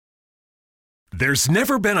There's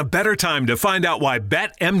never been a better time to find out why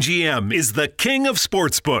BetMGM is the king of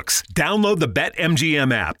sportsbooks. Download the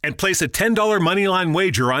BetMGM app and place a $10 moneyline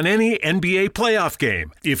wager on any NBA playoff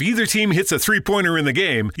game. If either team hits a three-pointer in the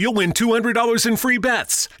game, you'll win $200 in free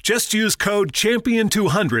bets. Just use code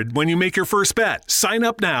CHAMPION200 when you make your first bet. Sign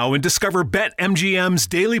up now and discover BetMGM's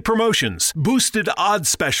daily promotions, boosted odds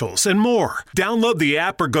specials, and more. Download the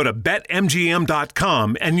app or go to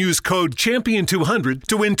BetMGM.com and use code CHAMPION200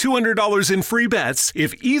 to win $200 in free bets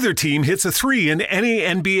if either team hits a 3 in any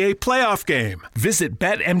NBA playoff game. Visit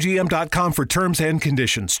BetMGM.com for terms and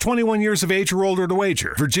conditions. 21 years of age or older to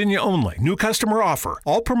wager. Virginia only. New customer offer.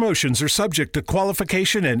 All promotions are subject to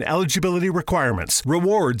qualification and eligibility requirements.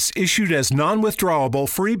 Rewards issued as non-withdrawable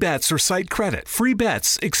free bets or site credit. Free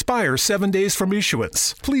bets expire 7 days from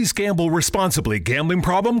issuance. Please gamble responsibly. Gambling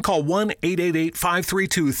problem? Call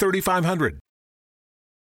 1-888-532-3500.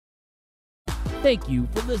 Thank you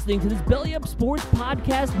for listening to this Belly Up Sports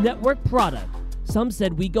Podcast Network product. Some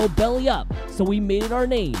said we go belly up, so we made it our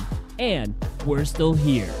name, and we're still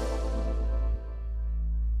here.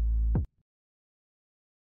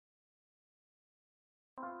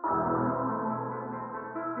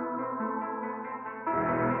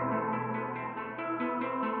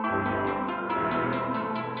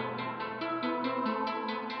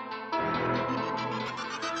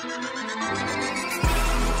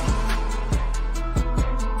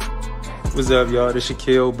 What's up, y'all? This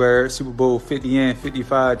Shaquille Barrett, Super Bowl 50 and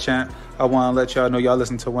 55 champ. I want to let y'all know y'all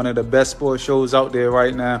listen to one of the best sports shows out there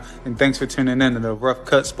right now. And thanks for tuning in to the Rough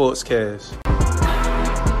Cut Sportscast.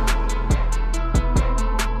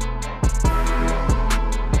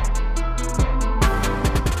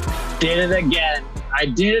 Did it again. I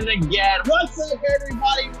did it again. What's up,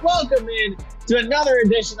 everybody? Welcome in to another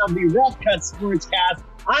edition of the Rough Cut Sportscast.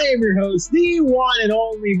 I am your host, the one and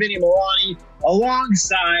only Vinny Milani,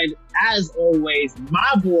 alongside, as always,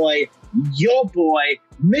 my boy, your boy,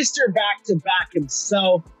 Mr. Back-to-Back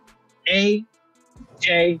himself,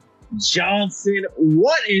 A.J. Johnson.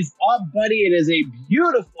 What is up, buddy? It is a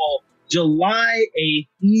beautiful July 8th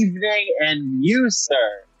evening, and you,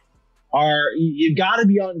 sir, you got to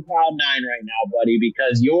be on cloud nine right now, buddy,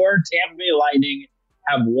 because your Tampa Bay Lightning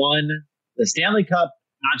have won the Stanley Cup,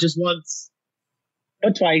 not just once,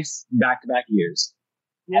 but twice, back-to-back years.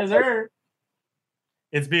 Yes, sir.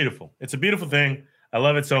 It's beautiful. It's a beautiful thing. I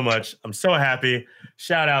love it so much. I'm so happy.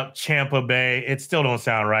 Shout out Champa Bay. It still don't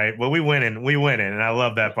sound right, but we winning, and I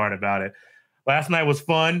love that part about it. Last night was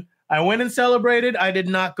fun. I went and celebrated. I did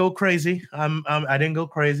not go crazy. I didn't go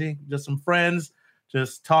crazy. Just some friends,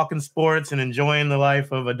 just talking sports and enjoying the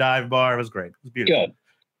life of a dive bar. It was great. It was beautiful.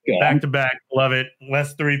 Good. Back to back, love it.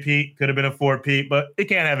 Less three-peat, could have been a four-peat, but it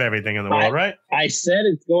can't have everything in the world, right? I said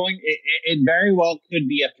it very well could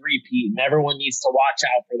be a three-peat, and everyone needs to watch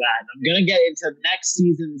out for that. And I'm going to get into next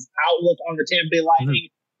season's outlook on the Tampa Bay Lightning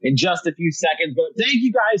in just a few seconds. But thank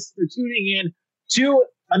you guys for tuning in to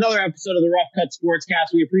another episode of the Rough Cut Sportscast.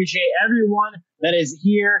 We appreciate everyone that is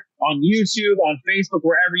here on YouTube, on Facebook,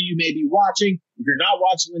 wherever you may be watching. If you're not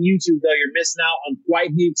watching on YouTube, though, you're missing out on quite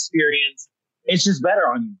the experience. It's just better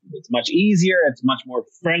on YouTube. It's much easier. It's much more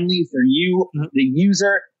friendly for you, the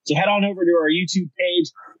user. So head on over to our YouTube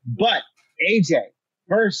page. But AJ,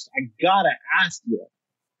 first, I gotta ask you.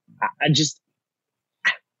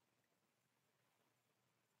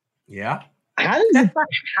 Yeah. How does it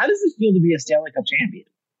feel to be a Stanley Cup champion?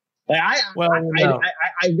 Like I've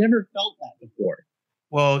never felt that before.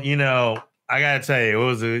 Well, I gotta tell you,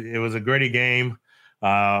 it was a gritty game.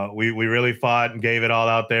 We really fought and gave it all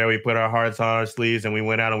out there. We put our hearts on our sleeves and we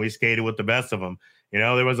went out and we skated with the best of them.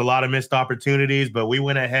 There was a lot of missed opportunities, but we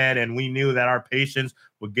went ahead and we knew that our patience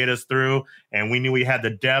would get us through. And we knew we had the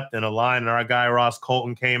depth and a line. And our guy, Ross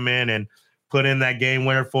Colton, came in and put in that game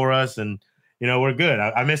winner for us. And, we're good.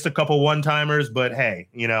 I missed a couple one-timers, but hey,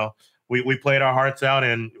 we played our hearts out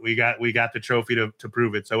and we got the trophy to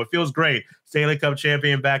prove it. So it feels great. Stanley Cup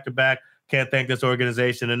champion back-to-back. Can't thank this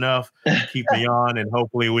organization enough. Keep me on, and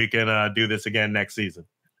hopefully we can do this again next season.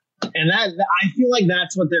 And I feel like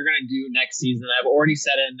that's what they're going to do next season. I've already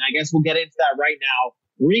said it, and I guess we'll get into that right now.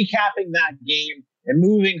 Recapping that game and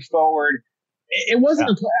moving forward, it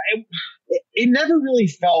wasn't. It never really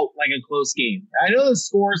felt like a close game. I know the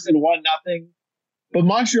score said 1-0, but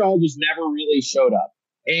Montreal just never really showed up.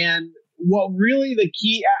 And what really the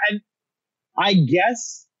key, and I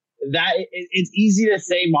guess that it's easy to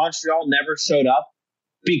say Montreal never showed up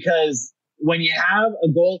because when you have a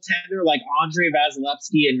goaltender like Andrei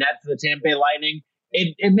Vasilevsky in net for the Tampa Bay Lightning,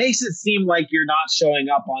 it makes it seem like you're not showing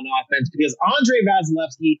up on offense because Andrei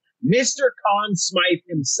Vasilevsky, Mr. Conn Smythe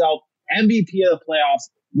himself, MVP of the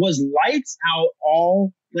playoffs, was lights out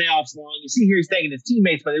all playoffs long. You see here he's thanking his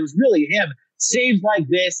teammates, but it was really him. Saves like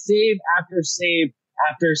this, save after save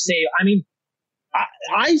after save. I mean,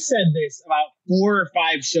 I said this about 4 or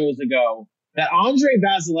 5 shows ago that Andrei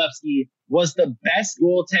Vasilevskiy was the best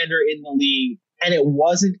goaltender in the league, and it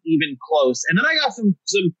wasn't even close. And then I got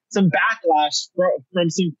some backlash from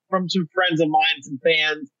some friends of mine, some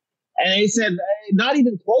fans, and they said, not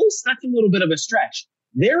even close? That's a little bit of a stretch.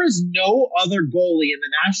 There is no other goalie in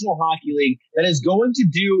the National Hockey League that is going to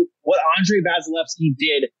do what Andrei Vasilevskiy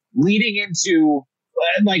did, leading into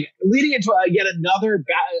yet another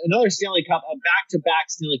Stanley Cup, a back-to-back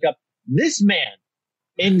Stanley Cup. This man,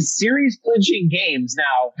 in series clinching games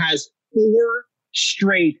now, has 4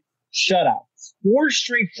 straight shutouts. 4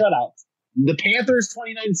 straight shutouts. The Panthers,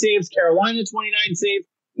 29 saves. Carolina, 29 saves.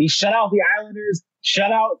 He shut out the Islanders,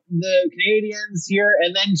 shut out the Canadiens here,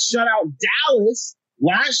 and then shut out Dallas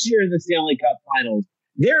last year in the Stanley Cup Finals.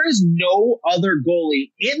 There is no other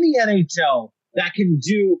goalie in the NHL that can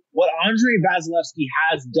do what Andrei Vasilevskiy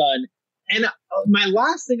has done. And my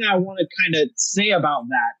last thing I want to kind of say about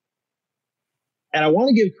that, and I want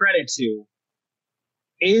to give credit to,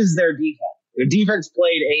 is their defense. Their defense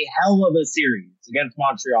played a hell of a series against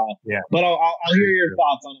Montreal. Yeah. But I'll hear your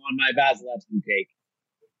thoughts on my Vasilevskiy take.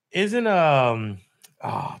 Isn't oh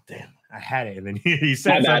damn, I had it and then he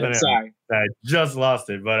said something. Sorry, I just lost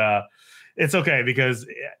it, but it's okay because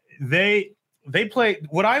they played.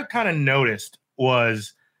 What I kind of noticed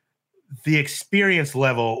was the experience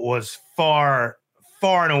level was far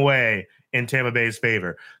and away in Tampa Bay's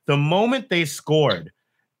favor. The moment they scored,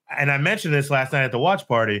 and I mentioned this last night at the watch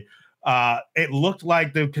party, it looked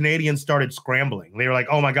like the Canadiens started scrambling. They were like,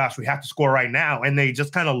 oh my gosh, we have to score right now. And they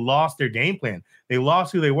just kind of lost their game plan. They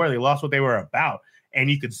lost who they were. They lost what they were about. And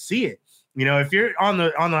you could see it. You know, if you're on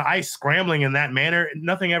the ice scrambling in that manner,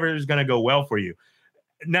 nothing ever is going to go well for you.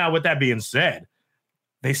 Now, with that being said,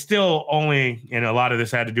 they still only, and a lot of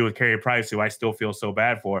this had to do with Carey Price, who I still feel so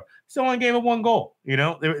bad for, still only gave up 1 goal. You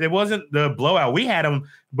know, it wasn't the blowout. We had them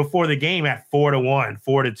before the game at 4-1,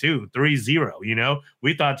 4-2, 3-0. You know,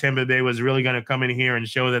 we thought Tampa Bay was really going to come in here and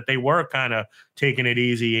show that they were kind of taking it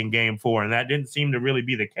easy in game 4, and that didn't seem to really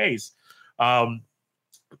be the case.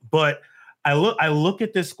 But I look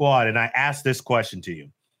at this squad and I ask this question to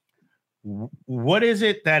you. What is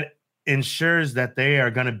it that ensures that they are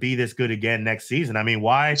going to be this good again next season? I mean,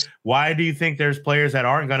 why do you think there's players that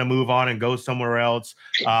aren't going to move on and go somewhere else?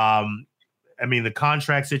 I mean, the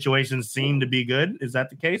contract situations seem to be good. Is that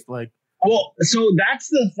the case? Well, so that's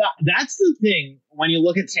the thing when you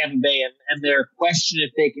look at Tampa Bay and their question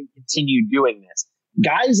if they can continue doing this.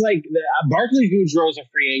 Guys like Barclay Goodrow is a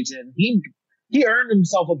free agent. He earned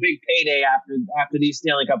himself a big payday after these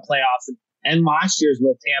Stanley Cup playoffs and last year's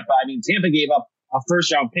with Tampa. I mean, Tampa gave up a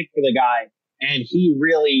first-round pick for the guy, and he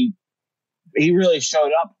really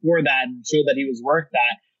showed up for that and showed that he was worth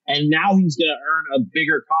that. And now he's going to earn a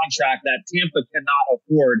bigger contract that Tampa cannot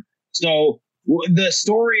afford. So the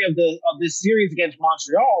story of this series against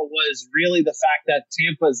Montreal was really the fact that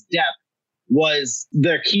Tampa's depth was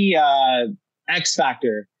their key X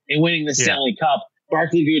factor in winning the Stanley Cup.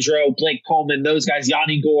 Barclay Goodrow, Blake Coleman, those guys,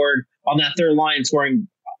 Yanni Gourde on that third line scoring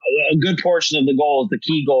a good portion of the goals, the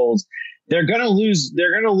key goals. They're going to lose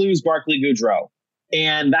Barclay Goodrow,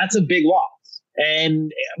 and that's a big loss.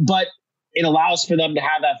 But it allows for them to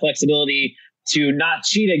have that flexibility to not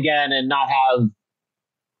cheat again and not have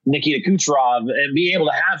Nikita Kucherov and be able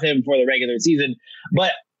to have him for the regular season.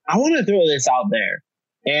 But I want to throw this out there,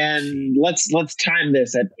 and let's time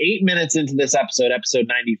this at 8 minutes into this episode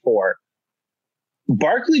 94.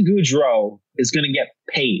 Barclay Goodrow is going to get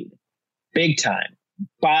paid big time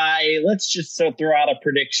by, let's just throw out a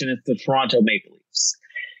prediction, it's the Toronto Maple Leafs.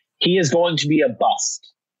 He is going to be a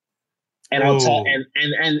bust. And I'll tell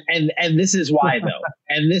and this is why though.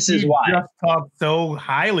 And this is why. Just talked so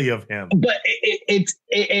highly of him. But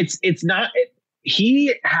it's not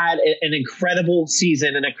he had an incredible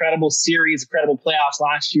season, an incredible series, incredible playoffs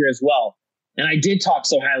last year as well. And I did talk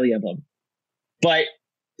so highly of him. But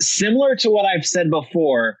similar to what I've said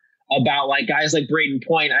before about like guys like Braden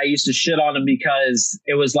Point, I used to shit on him because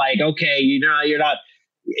it was like, okay, you're not,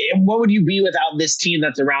 what would you be without this team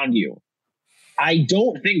that's around you? I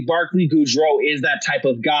don't think Barclay Goodrow is that type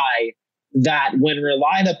of guy that when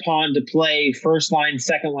relied upon to play first line,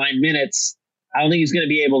 second line minutes, I don't think he's going to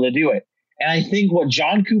be able to do it. And I think what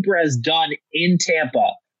John Cooper has done in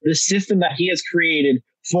Tampa, the system that he has created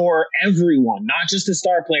for everyone, not just the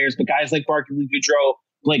star players, but guys like Barclay Goodrow,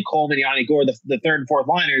 Blake Coleman, Yanni Gourde, the third and fourth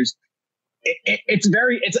liners, it's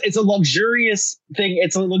a luxurious thing.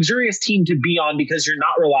 It's a luxurious team to be on because you're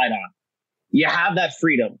not relied on. You have that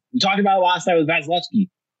freedom. We talked about it last night with Vasilevskiy.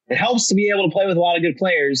 It helps to be able to play with a lot of good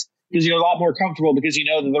players because you're a lot more comfortable because you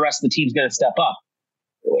know that the rest of the team's going to step up.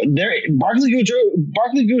 Barclay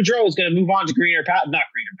Goodrow is going to move on to not greener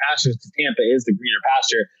pastures. Tampa is the greener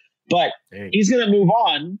pasture, but he's going to move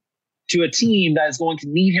on to a team that is going to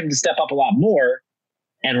need him to step up a lot more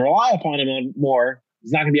and rely upon him more.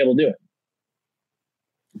 He's not going to be able to do it.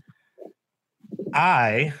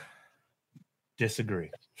 I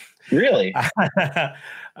disagree. Really?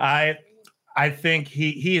 I think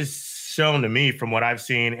he is shown to me from what I've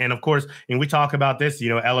seen. And of course, and we talk about this,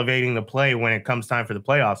 elevating the play when it comes time for the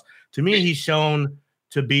playoffs. To me, he's shown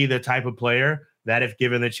to be the type of player that if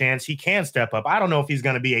given the chance, he can step up. I don't know if he's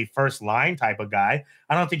going to be a first line type of guy.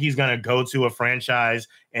 I don't think he's going to go to a franchise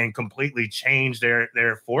and completely change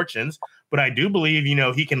their fortunes. But I do believe,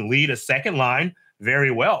 he can lead a second line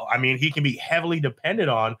very well. I mean, he can be heavily depended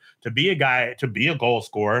on to be a guy, to be a goal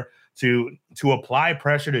scorer, to apply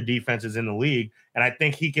pressure to defenses in the league. And I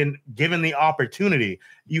think he can, given the opportunity,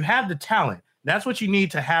 you have the talent. That's what you need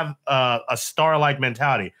to have a star-like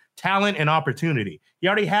mentality, talent and opportunity. He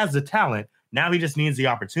already has the talent. Now he just needs the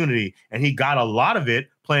opportunity. And he got a lot of it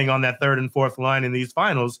playing on that third and fourth line in these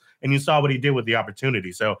finals. And you saw what he did with the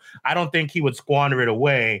opportunity. So I don't think he would squander it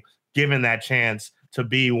away, given that chance to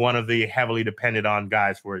be one of the heavily dependent on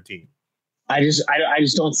guys for a team. I just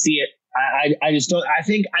don't see it. I just don't. I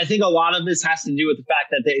think a lot of this has to do with the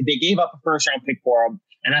fact that they gave up a first round pick for him,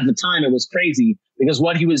 and at the time it was crazy because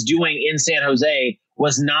what he was doing in San Jose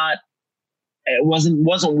wasn't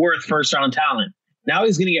worth first round talent. Now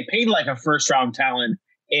he's going to get paid like a first round talent,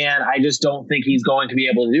 and I just don't think he's going to be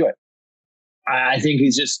able to do it. I think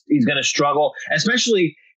he's going to struggle,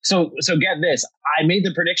 especially. So get this. I made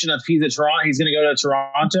the prediction of he's going to go to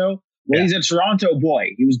Toronto. Well, yeah. He's a Toronto boy.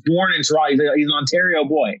 He was born in Toronto. He's an Ontario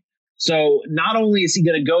boy. So not only is he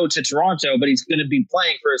going to go to Toronto, but he's going to be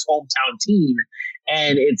playing for his hometown team,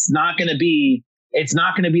 and it's not going to be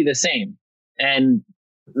the same. And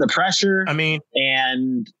the pressure,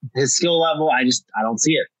 and his skill level, I don't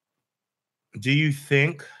see it. Do you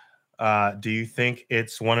think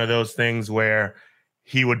it's one of those things where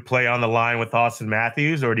he would play on the line with Austin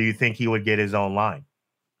Matthews, or do you think he would get his own line?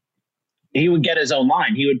 He would get his own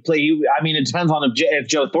line. He would play. It depends on if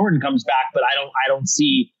Joe Thornton comes back, but I don't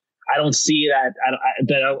see that.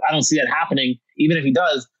 I don't see that happening. Even if he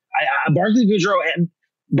does, Barclay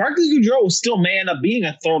Goodrow still may end up being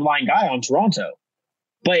a third line guy on Toronto,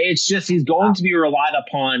 but it's just he's going to be relied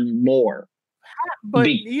upon more. But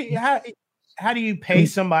how do you pay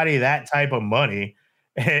somebody that type of money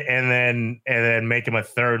and then make him a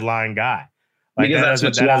third line guy? Because that's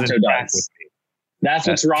what Toronto does. That's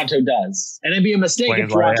what Toronto does. And it'd be a mistake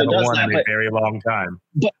if Toronto does that. In a very long time.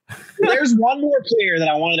 But there's one more player that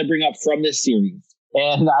I wanted to bring up from this series.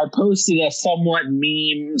 And I posted a somewhat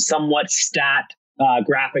stat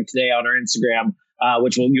graphic today on our Instagram,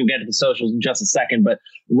 which you'll get to the socials in just a second. But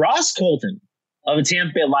Ross Colton of the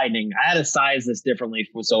Tampa Bay Lightning, I had to size this differently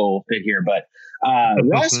so it will fit here. But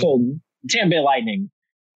Ross Colton, Tampa Bay Lightning,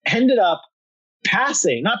 ended up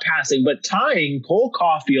tying Cole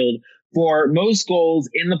Caulfield for most goals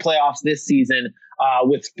in the playoffs this season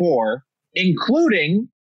with 4, including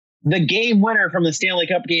the game winner from the Stanley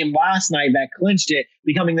Cup game last night that clinched it,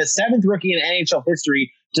 becoming the 7th rookie in NHL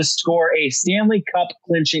history to score a Stanley Cup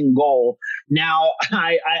clinching goal. Now,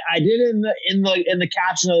 I did in the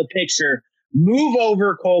caption of the picture, move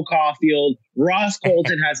over Cole Caulfield. Ross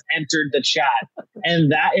Colton has entered the chat.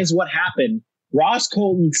 And that is what happened. Ross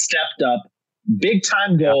Colton stepped up, big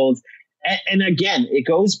time goals. And again, it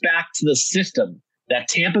goes back to the system that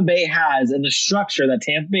Tampa Bay has and the structure that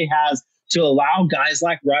Tampa Bay has to allow guys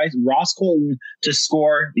like Ross Colton to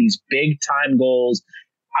score these big time goals.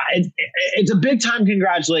 It's a big time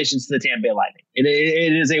congratulations to the Tampa Bay Lightning.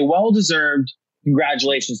 It is a well-deserved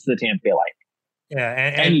congratulations to the Tampa Bay Lightning. Yeah,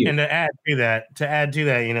 and to add to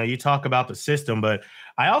that, you talk about the system, but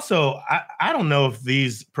I don't know if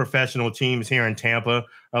these professional teams here in Tampa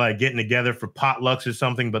are like getting together for potlucks or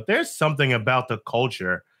something, but there's something about the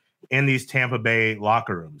culture in these Tampa Bay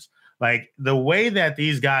locker rooms. Like the way that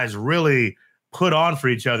these guys really put on for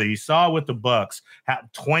each other. You saw with the Bucks,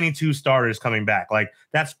 have 22 starters coming back. Like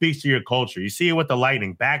that speaks to your culture. You see it with the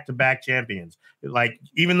Lightning, back-to-back champions. Like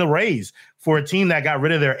even the Rays, for a team that got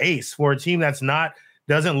rid of their ace, for a team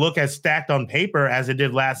doesn't look as stacked on paper as it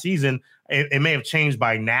did last season. It may have changed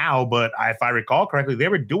by now, but if I recall correctly, they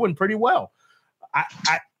were doing pretty well.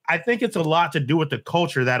 I think it's a lot to do with the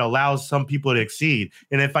culture that allows some people to exceed.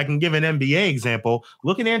 And if I can give an NBA example,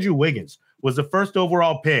 look at Andrew Wiggins, was the first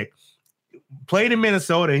overall pick, played in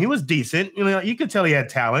Minnesota, and he was decent. You could tell he had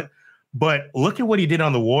talent, but look at what he did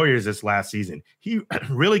on the Warriors this last season. He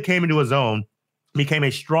really came into his own became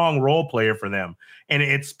a strong role player for them. And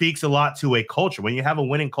it speaks a lot to a culture. When you have a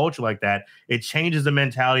winning culture like that, it changes the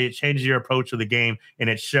mentality, it changes your approach to the game, and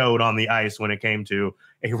it showed on the ice when it came to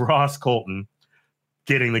a Ross Colton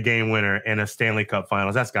getting the game winner in a Stanley Cup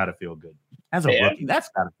Finals. That's got to feel good. As a rookie, that's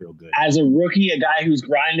got to feel good. As a rookie, a guy who's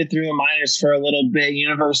grinded through the minors for a little bit,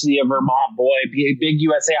 University of Vermont boy, big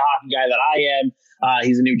USA hockey guy that I am.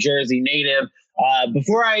 He's a New Jersey native.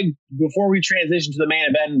 Before we transition to the main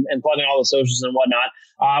event and plug in all the socials and whatnot,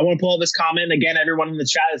 I want to pull up this comment. Again, everyone in the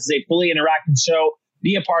chat, this is a fully interactive show.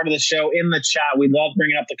 Be a part of the show in the chat. We love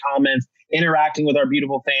bringing up the comments, interacting with our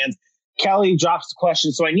beautiful fans. Kelly drops the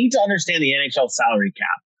question. So I need to understand the NHL salary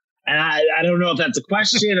cap. And I don't know if that's a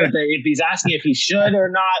question or if he's asking if he should or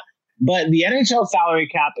not. But the NHL salary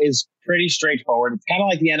cap is pretty straightforward. It's kind of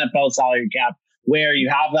like the NFL salary cap, where you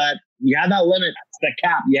have that limit, the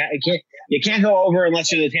cap. Yeah, you can't go over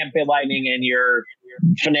unless you're the Tampa Bay Lightning and you're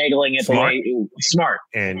finagling it smart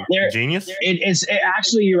and genius.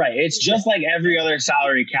 Actually, you're right. It's just like every other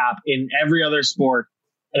salary cap in every other sport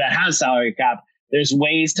that has salary cap. There's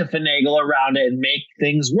ways to finagle around it and make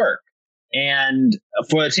things work. And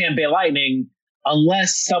for the Tampa Bay Lightning,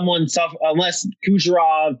 unless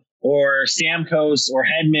Kucherov or Stamkos or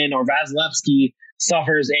Hedman or Vasilevsky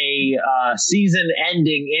suffers a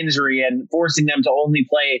season-ending injury and forcing them to only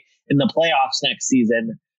play in the playoffs next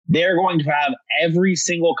season, they're going to have every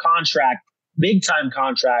single contract, big-time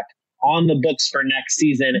contract, on the books for next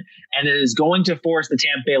season, and it is going to force the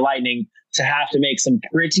Tampa Bay Lightning to have to make some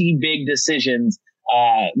pretty big decisions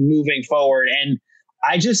moving forward. And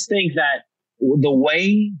I just think that the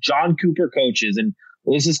way John Cooper coaches, and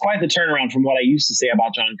this is quite the turnaround from what I used to say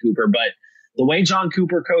about John Cooper, but the way John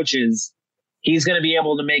Cooper coaches, he's going to be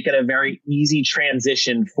able to make it a very easy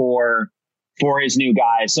transition for his new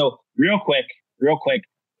guys. So real quick,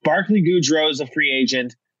 Barclay Goodrow is a free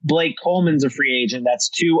agent. Blake Coleman's a free agent. That's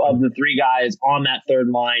two of the three guys on that third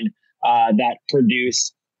line that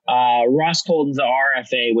produce. Ross Colton's an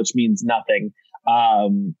RFA, which means nothing.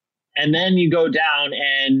 And then you go down,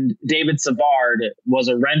 and David Savard was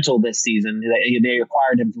a rental this season. They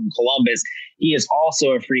acquired him from Columbus. He is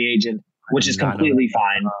also a free agent, which is completely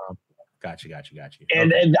fine. Got you.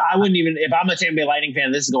 And I wouldn't even, if I'm a Tampa Bay Lightning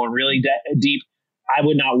fan, this is going really deep. I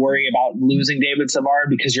would not worry about losing David Savard,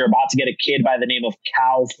 because you're about to get a kid by the name of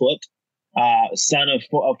Cal Foote, son of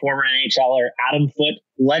a former NHLer Adam Foote,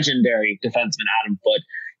 legendary defenseman Adam Foote.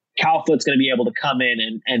 Cal Foote's going to be able to come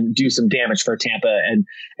in and do some damage for Tampa. And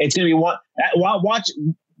it's going to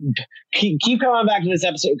be keep coming back to this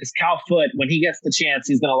episode, because Cal Foote, when he gets the chance,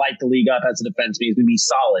 he's going to light the league up as a defenseman. He's going to be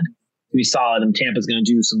solid. And Tampa's going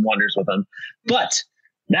to do some wonders with him. But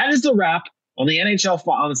that is the wrap on the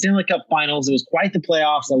on the Stanley Cup Finals. It was quite the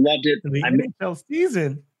playoffs. I loved it. The NHL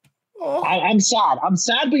season. Oh. I'm sad.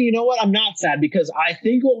 But you know what? I'm not sad, because I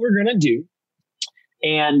think what we're going to do,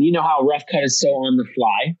 and you know how Rough Cut is so on the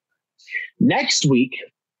fly. Next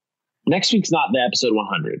week's not the episode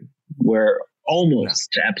 100. We're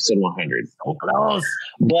almost to episode 100. So close.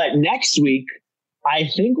 But next week, I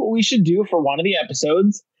think what we should do for one of the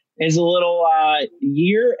episodes is a little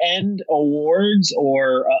year-end awards,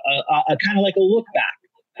 or a kind of like a look back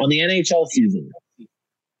on the NHL season.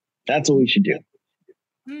 That's what we should do.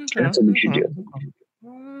 Okay. That's what we should do.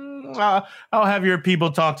 I'll have your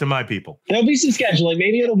people talk to my people. There'll be some scheduling.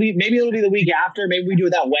 Maybe it'll be the week after. Maybe we do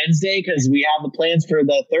it that Wednesday, because we have the plans for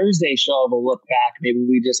the Thursday show of a look back. Maybe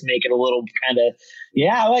we just make it a little kind of,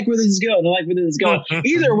 I like where this is going.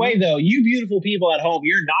 Either way, though, you beautiful people at home,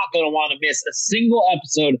 you're not going to want to miss a single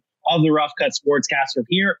episode of the Rough Cut Sportscast from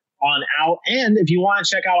here on out. And if you want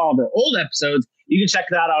to check out all of our old episodes, you can check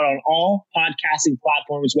that out on all podcasting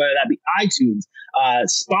platforms, whether that be iTunes,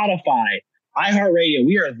 Spotify, iHeartRadio.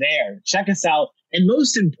 We are there. Check us out. And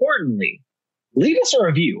most importantly, leave us a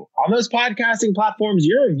review on those podcasting platforms.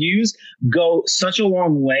 Your reviews go such a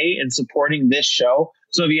long way in supporting this show.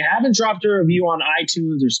 So if you haven't dropped a review on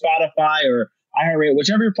iTunes or Spotify or iHeartRadio,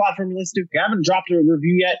 whichever platform you listen to, if you haven't dropped a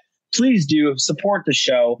review yet, please do support the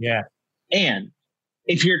show. Yeah. And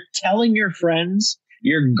if you're telling your friends,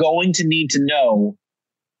 you're going to need to know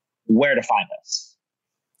where to find us.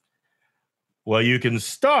 Well, you can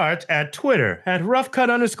start at Twitter at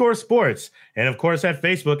roughcut_sports. And of course, at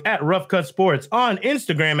Facebook at Rough Cut Sports, on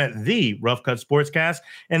Instagram at The Rough Cut Sportscast.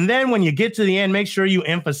 And then when you get to the end, make sure you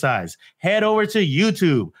emphasize. Head over to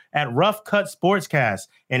YouTube at Rough Cut Sportscast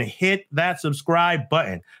and hit that subscribe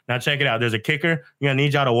button. Now, check it out. There's a kicker. You're going to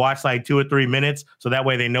need y'all to watch like 2 or 3 minutes, so that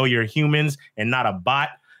way they know you're humans and not a bot.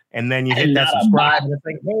 And then you hit that subscribe, and it's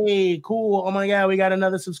like, hey, cool. Oh my God, we got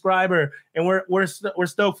another subscriber. And we're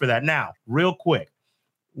stoked for that. Now, real quick,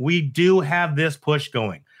 we do have this push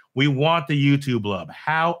going. We want the YouTube love.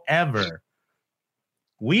 However,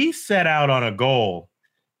 we set out on a goal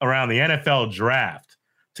around the NFL draft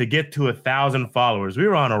to get to 1,000 followers. We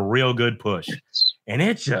were on a real good push, and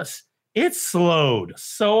it slowed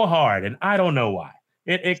so hard, and I don't know why.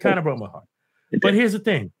 It kind of broke my heart. But here's the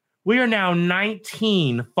thing. We are now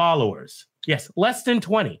 19 followers. Yes, less than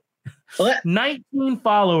 20. 19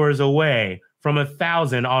 followers away from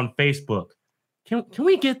 1,000 on Facebook. Can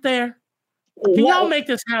we get there? Can y'all make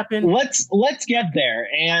this happen? Let's get there,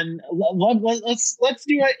 and let's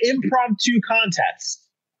do an impromptu contest.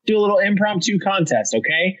 Do a little impromptu contest,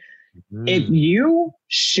 okay? Mm-hmm. If you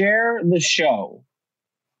share the show,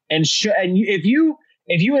 and if you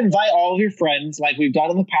invite all of your friends, like we've done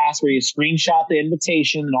in the past, where you screenshot the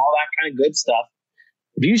invitation and all that kind of good stuff.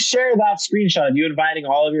 If you share that screenshot of you inviting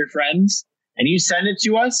all of your friends and you send it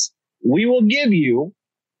to us, we will give you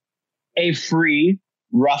a free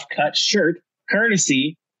Rough Cut shirt,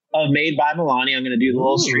 courtesy of Made by Milani. I'm going to do the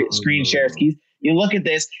little screen share skis. You look at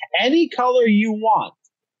this, any color you want,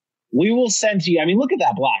 we will send to you. I mean, look at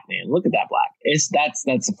that black, man. Look at that black.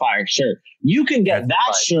 That's a fire shirt. You can get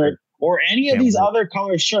that shirt or any of these other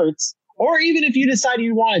color shirts, or even if you decide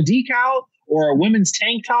you want a decal or a women's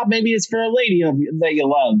tank top, maybe it's for a lady that you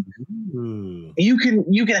love. You can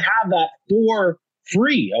have that for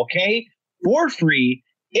free, okay? For free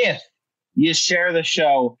if you share the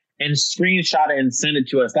show and screenshot it and send it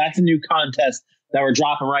to us. That's a new contest that we're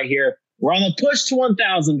dropping right here. We're on the push to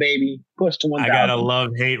 1,000, baby. Push to 1,000. I got a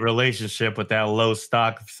love-hate relationship with that low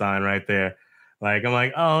stock sign right there. Like, I'm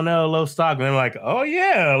like, oh, no, low stock. And I'm like, oh,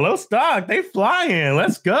 yeah, low stock. They flying.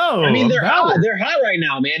 Let's go. I mean, they're hot. They're hot right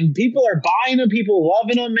now, man. People are buying them. People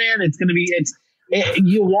loving them, man. It's going to be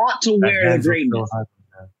you want to wear the greatness.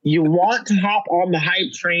 You want to hop on the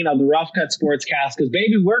hype train of the Rough Cut Sportscast because,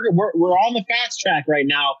 baby, we're on the fast track right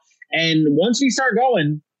now. And once we start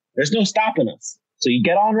going, there's no stopping us. So you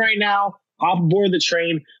get on right now, hop aboard the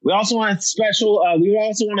train. We also want to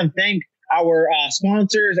thank our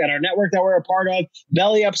sponsors and our network that we're a part of,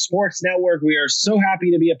 Belly Up Sports Network. We are so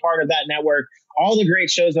happy to be a part of that network. All the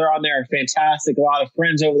great shows that are on there are fantastic. A lot of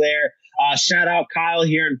friends over there. Shout out Kyle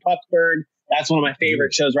here in Puckburg. That's one of my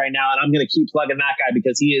favorite shows right now, and I'm going to keep plugging that guy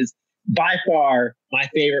because he is by far my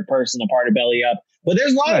favorite person a part of Belly Up. But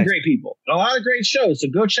there's a lot of great people, a lot of great shows. So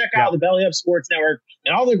go check out the Belly Up Sports Network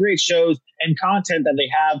and all the great shows and content that they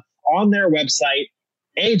have on their website.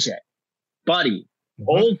 AJ, buddy,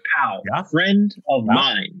 old pal, friend of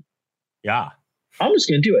mine. Yeah. I'm just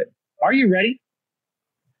going to do it. Are you ready?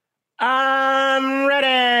 I'm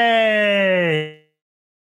ready.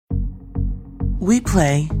 We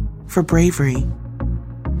play for bravery.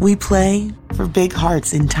 We play for big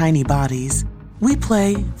hearts in tiny bodies. We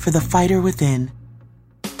play for the fighter within.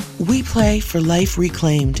 We play for life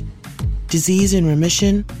reclaimed, disease in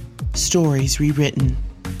remission, stories rewritten.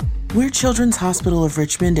 We're Children's Hospital of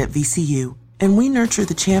Richmond at VCU, and we nurture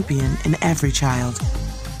the champion in every child.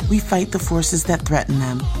 We fight the forces that threaten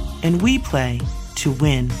them, and we play to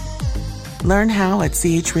win. Learn how at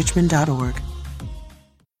chrichmond.org.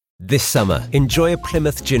 This summer, enjoy a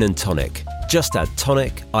Plymouth Gin and Tonic. Just add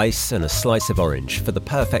tonic, ice and a slice of orange for the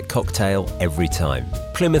perfect cocktail every time.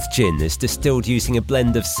 Plymouth Gin is distilled using a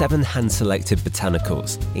blend of 7 hand-selected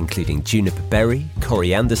botanicals, including juniper berry,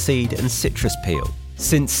 coriander seed and citrus peel.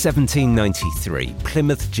 Since 1793,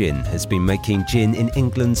 Plymouth Gin has been making gin in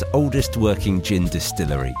England's oldest working gin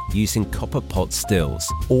distillery, using copper pot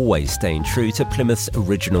stills, always staying true to Plymouth's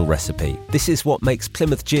original recipe. This is what makes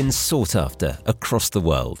Plymouth Gin sought after across the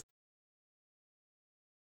world.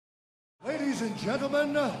 Ladies and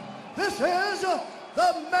gentlemen, this is the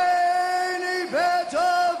main event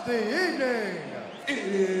of the evening.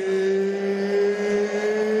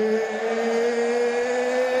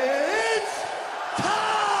 It's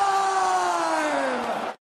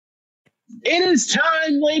time! It is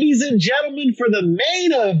time, ladies and gentlemen, for the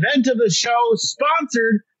main event of the show,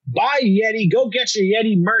 sponsored by Yeti. Go get your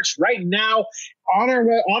Yeti merch right now on our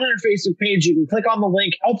Facebook page. You can click on the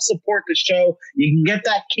link, help support the show. You can get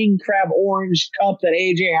that King Crab orange cup that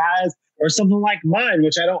AJ has, or something like mine,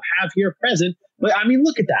 which I don't have here present. But I mean,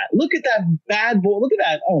 look at that. Look at that bad boy. Look at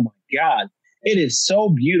that. Oh my God. It is so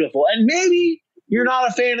beautiful. And maybe you're not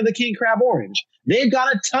a fan of the King Crab orange. They've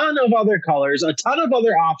got a ton of other colors, a ton of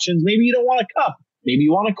other options. Maybe you don't want a cup. Maybe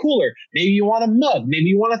you want a cooler. Maybe you want a mug. Maybe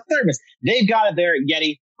you want a thermos. They've got it there at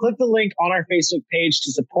Yeti. Click the link on our Facebook page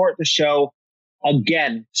to support the show.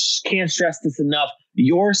 Again, can't stress this enough.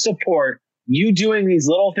 Your support, you doing these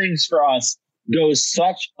little things for us, goes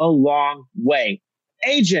such a long way.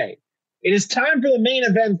 AJ, it is time for the main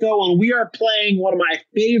event, though, and we are playing one of my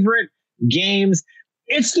favorite games.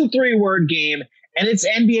 It's the 3-word game. And it's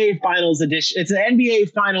NBA Finals edition. It's an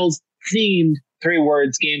NBA Finals themed 3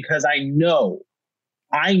 words game because I know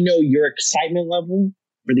your excitement level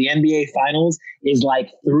for the NBA Finals is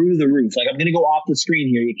like through the roof. Like I'm going to go off the screen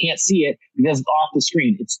here. You can't see it because it's off the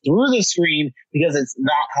screen. It's through the screen because it's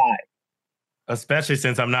that high. Especially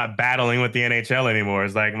since I'm not battling with the NHL anymore.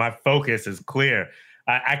 It's like my focus is clear.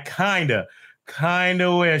 I kind of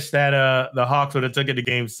wish that the Hawks would have took it to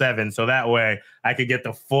Game 7, so that way I could get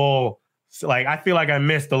the full. Like I feel like I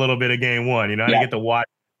missed a little bit of Game 1. You know, I didn't get to watch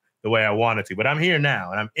the way I wanted to, but I'm here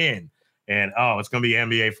now and I'm in. And it's gonna be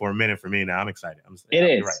NBA for a minute for me now. I'm excited. It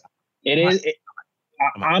is. Right. It is.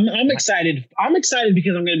 I'm excited. I'm excited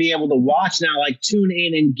because I'm going to be able to watch now, like tune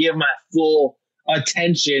in and give my full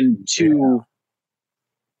attention to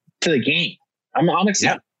the game. I'm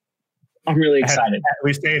excited. Yeah. I'm really excited.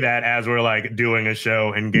 We say that as we're like doing a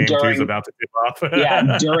show and Game 2 is about to tip off.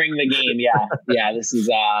 During the game. Yeah. This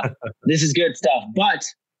is good stuff. But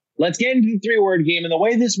let's get into the 3-word game. And the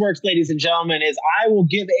way this works, ladies and gentlemen, is I will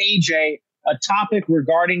give AJ a topic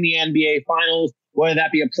regarding the NBA Finals, whether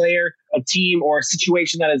that be a player, a team, or a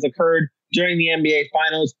situation that has occurred during the NBA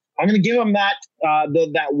Finals. I'm going to give him that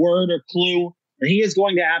word or clue, and he is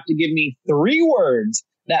going to have to give me 3 words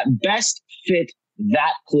that best fit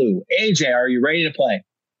that clue. AJ, are you ready to play?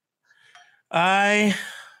 I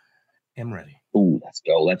am ready. Ooh,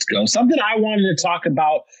 let's go. Something I wanted to talk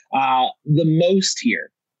about the most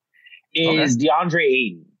here is DeAndre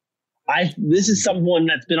Ayton. This is someone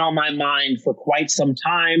that's been on my mind for quite some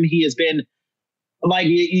time. He has been like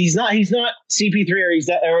he's not CP3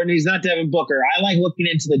 or he's not Devin Booker. I like looking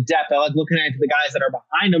into the depth. I like looking into the guys that are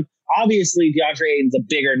behind him. Obviously, DeAndre Ayton's a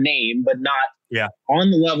bigger name, but not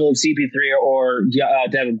on the level of CP3 or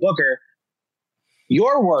Devin Booker.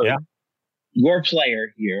 Your word, your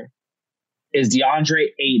player here is DeAndre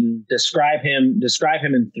Ayton. Describe him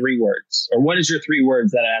in 3 words. Or what is your 3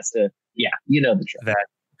 words that it has to? Yeah, you know the truth.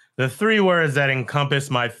 The 3 words that encompass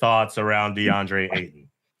my thoughts around DeAndre Ayton.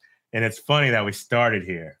 And it's funny that we started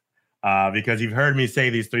here because you've heard me say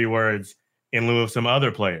these 3 words in lieu of some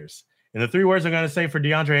other players. And the 3 words I'm going to say for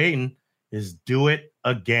DeAndre Ayton is do it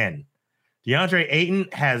again. DeAndre Ayton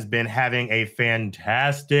has been having a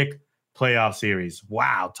fantastic playoff series.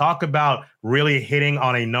 Wow. Talk about really hitting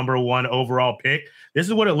on a number 1 overall pick. This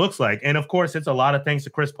is what it looks like. And of course, it's a lot of thanks to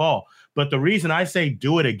Chris Paul. But the reason I say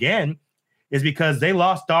do it again is because they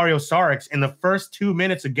lost Dario Saric in the first 2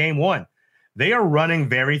 minutes of Game 1. They are running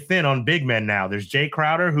very thin on big men now. There's Jay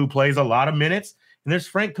Crowder, who plays a lot of minutes, and there's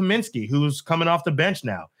Frank Kaminsky, who's coming off the bench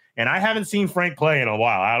now. And I haven't seen Frank play in a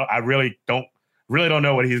while. I really don't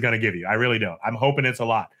know what he's going to give you. I really don't. I'm hoping it's a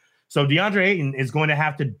lot. So DeAndre Ayton is going to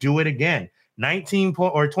have to do it again.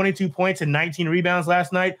 22 points and 19 rebounds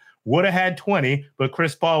last night. Would have had 20, but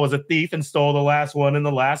Chris Paul was a thief and stole the last one in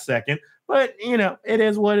the last second. But, it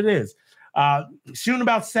is what it is. Shooting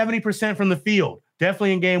about 70% from the field,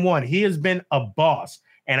 definitely in Game 1. He has been a boss,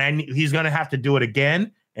 and he's going to have to do it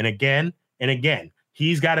again and again and again.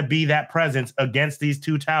 He's got to be that presence against these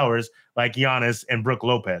 2 towers like Giannis and Brook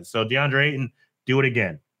Lopez. So DeAndre Ayton, do it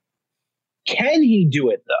again. Can he do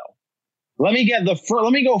it though? Let me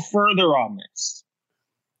go further on this.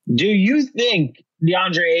 Do you think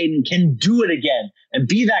DeAndre Ayton can do it again and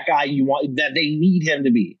be that guy you want, that they need him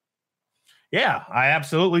to be? Yeah, I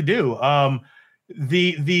absolutely do.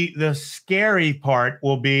 The scary part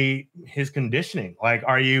will be his conditioning. Like,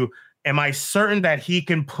 am I certain that he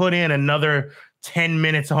can put in another 10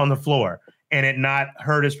 minutes on the floor and it not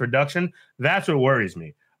hurt his production? That's what worries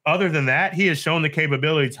me. Other than that, he has shown the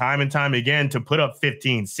capability time and time again to put up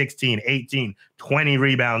 15, 16, 18, 20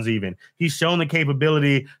 rebounds even. He's shown the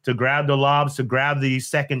capability to grab the lobs, to grab the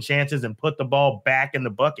second chances and put the ball back in the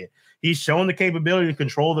bucket. He's shown the capability to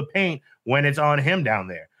control the paint when it's on him down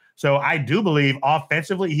there. So I do believe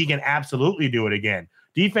offensively, he can absolutely do it again.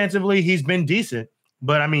 Defensively, he's been decent,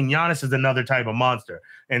 but I mean, Giannis is another type of monster.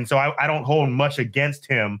 And so I don't hold much against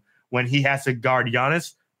him when he has to guard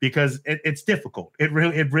Giannis, because it's difficult. It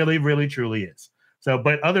really, really, truly is. So,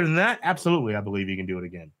 but other than that, absolutely, I believe he can do it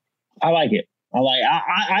again. I like it.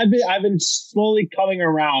 I've been slowly coming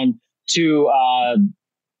around to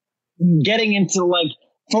getting into like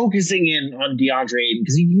focusing in on DeAndre Ayton,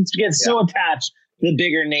 because he gets so attached to the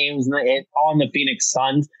bigger names on the Phoenix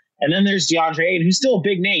Suns. And then there's DeAndre Ayton, who's still a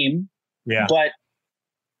big name. Yeah. But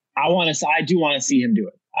I do want to see him do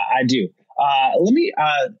it. I do. Let me.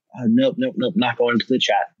 Nope. Not going into the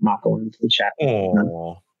chat.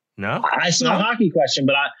 Oh, no. I saw a hockey question,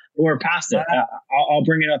 but we're past it. I'll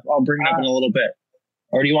bring it up. I'll bring it up in a little bit.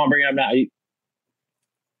 Or do you want to bring it up now?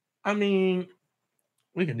 I mean,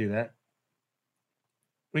 we can do that.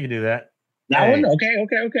 That one?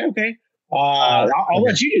 Okay. I'll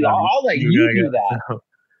let you do that. I'll let you do that.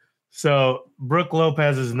 So Brook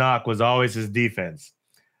Lopez's knock was always his defense.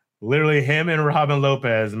 Literally, him and Robin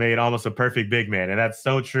Lopez made almost a perfect big man. And that's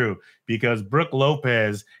so true because Brook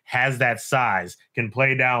Lopez has that size, can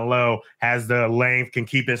play down low, has the length, can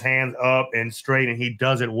keep his hands up and straight, and he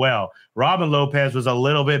does it well. Robin Lopez was a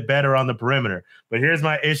little bit better on the perimeter. But here's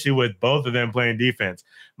my issue with both of them playing defense.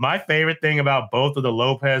 My favorite thing about both of the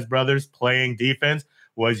Lopez brothers playing defense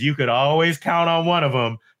was you could always count on one of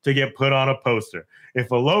them to get put on a poster. If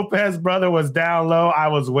a Lopez brother was down low, I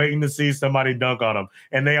was waiting to see somebody dunk on him,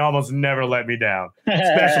 and they almost never let me down,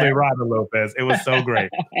 especially Robin Lopez. It was so great.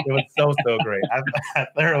 It was so great. I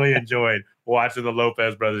thoroughly enjoyed watching the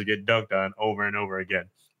Lopez brothers get dunked on over and over again.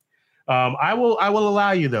 I will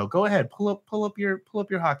allow you though. Go ahead, pull up your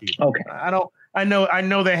hockey. Okay. I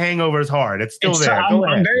know the hangover is hard. It's still there.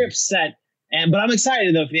 I'm very upset. But I'm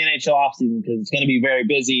excited, though, for the NHL offseason because it's going to be very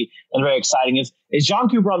busy and very exciting. Is John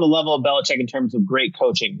Cooper on the level of Belichick in terms of great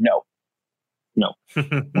coaching? No.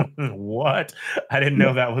 What? I didn't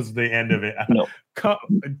know that was the end of it. No.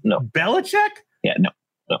 Belichick? Yeah, no.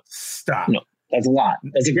 Stop. No, that's a lot.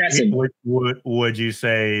 That's aggressive. Would you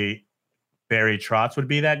say Barry Trotz would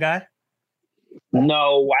be that guy?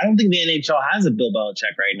 No, I don't think the NHL has a Bill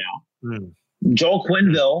Belichick right now. Joel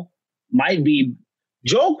Quenneville might be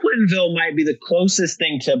the closest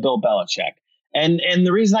thing to Bill Belichick. And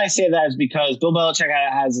the reason I say that is because Bill Belichick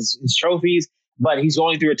has his trophies, but he's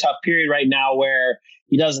going through a tough period right now where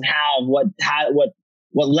he doesn't have what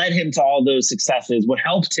led him to all those successes, what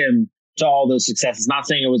helped him to all those successes. Not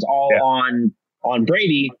saying it was all on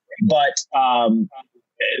Brady, but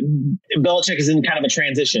Belichick is in kind of a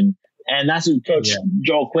transition. And that's what Coach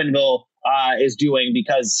Joel Quenneville is doing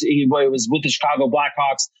because he was with the Chicago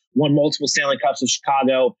Blackhawks, won multiple Stanley Cups with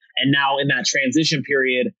Chicago, and now in that transition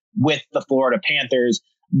period with the Florida Panthers.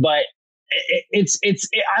 But I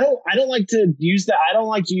don't like to use that. I don't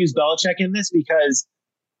like to use Belichick in this because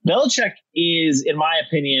Belichick is, in my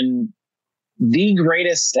opinion, the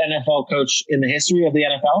greatest NFL coach in the history of the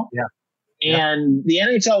NFL. Yeah. And the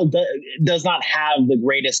NHL does not have the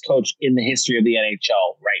greatest coach in the history of the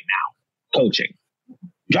NHL right now coaching.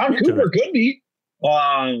 John Cooper could be.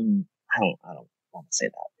 I don't want to say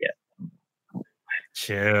that yet.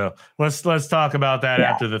 Chill. Let's talk about that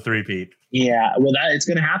after the three-peat. Yeah, well, it's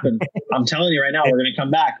going to happen. I'm telling you right now, we're going to come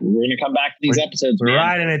back. We're going to come back to these episodes. We're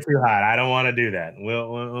riding it too hot. I don't want to do that.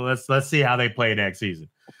 Let's see how they play next season.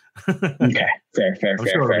 Okay, fair.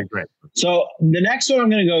 Great. So the next one I'm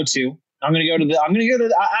going to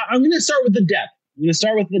start with the depth. I'm going to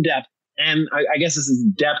start with the depth, and I guess this is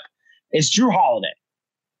depth. It's Jrue Holiday.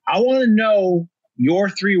 I want to know your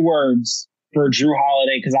 3 words for Jrue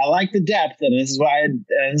Holiday because I like the depth, and this is why I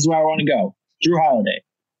want to go. Jrue Holiday.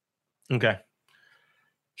 Okay.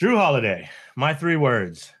 Jrue Holiday. My 3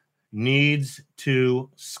 words: needs to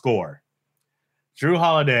score. Jrue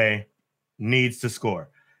Holiday needs to score.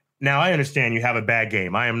 Now, I understand you have a bad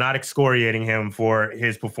game. I am not excoriating him for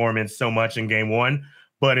his performance so much in game 1,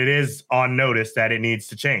 but it is on notice that it needs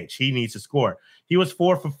to change. He needs to score. He was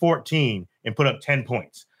 4 for 14 and put up 10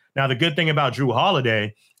 points. Now, the good thing about Jrue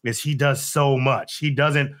Holiday is he does so much. He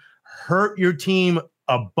doesn't hurt your team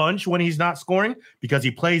a bunch when he's not scoring because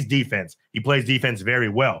he plays defense. He plays defense very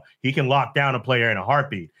well. He can lock down a player in a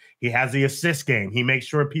heartbeat. He has the assist game. He makes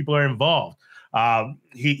sure people are involved.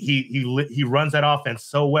 He runs that offense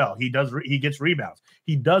so well. He gets rebounds.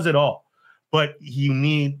 He does it all. But you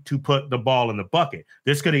need to put the ball in the bucket.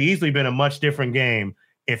 This could have easily been a much different game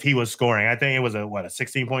if he was scoring. I think it was a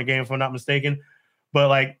 16-point game, if I'm not mistaken.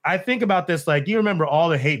 But I think about this, do you remember all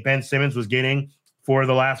the hate Ben Simmons was getting for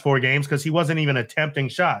the last 4 games? Because he wasn't even attempting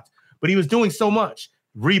shots, but he was doing so much: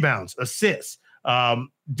 rebounds, assists,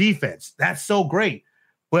 defense. That's so great.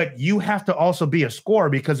 But you have to also be a scorer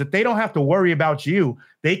because if they don't have to worry about you,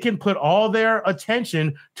 they can put all their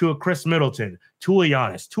attention to a Chris Middleton, to a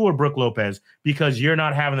Giannis, to a Brook Lopez, because you're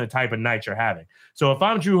not having the type of night you're having. So if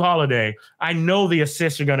I'm Jrue Holiday, I know the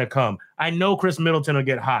assists are going to come. I know Chris Middleton will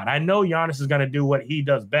get hot. I know Giannis is going to do what he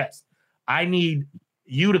does best. I need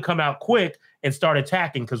you to come out quick and start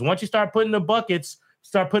attacking because once you start putting up buckets,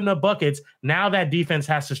 now that defense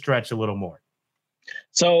has to stretch a little more.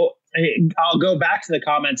 So I'll go back to the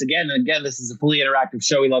comments again. And again, this is a fully interactive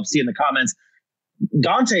show. We love seeing the comments.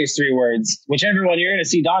 Dante's 3 words, which everyone, you're going to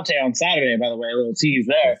see Dante on Saturday, by the way, a little tease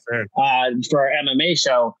there for our MMA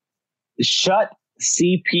show. Shut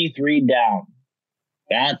CP3 down.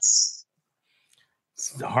 That's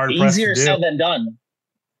hard. Easier said than done.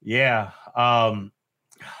 Yeah.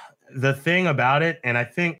 The thing about it, and I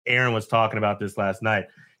think Aaron was talking about this last night,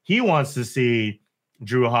 he wants to see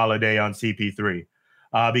Jrue Holiday on CP3.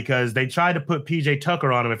 because they tried to put PJ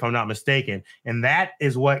Tucker on him, if I'm not mistaken. And that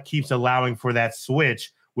is what keeps allowing for that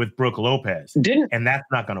switch with Brook Lopez. And that's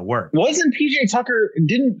not going to work. Didn't PJ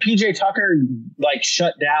Tucker like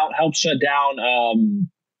help shut down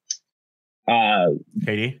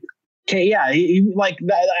KD? Yeah, he like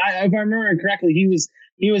if I remember correctly,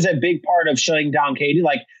 he was a big part of shutting down KD.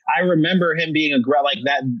 Like I remember him being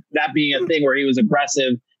that being a thing where he was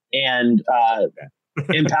aggressive and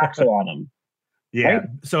impactful on him. Yeah. Right?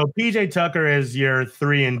 So PJ Tucker is your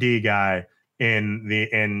 3-and-D guy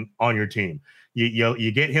on your team.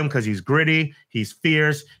 You get him because he's gritty, he's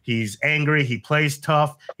fierce, he's angry, he plays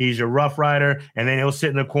tough, he's your rough rider, and then he'll sit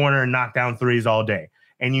in the corner and knock down threes all day.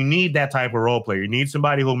 And you need that type of role player. You need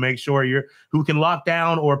somebody who'll make sure who can lock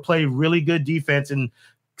down or play really good defense and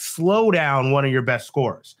slow down one of your best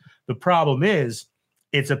scorers. The problem is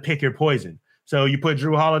it's a pick your poison. So you put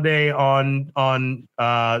Drew Holiday on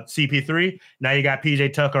CP3. Now you got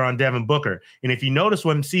PJ Tucker on Devin Booker. And if you notice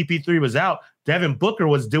when CP3 was out, Devin Booker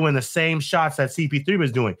was doing the same shots that CP3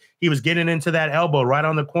 was doing. He was getting into that elbow right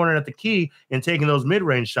on the corner at the key and taking those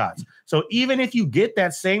mid-range shots. So even if you get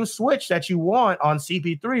that same switch that you want on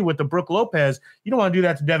CP3 with the Brook Lopez, you don't want to do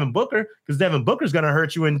that to Devin Booker because Devin Booker's going to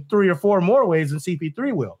hurt you in 3 or 4 more ways than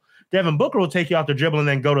CP3 will. Devin Booker will take you out the dribble and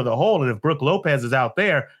then go to the hole. And if Brook Lopez is out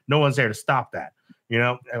there, no one's there to stop that. You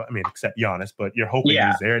know, I mean, except Giannis, but you're hoping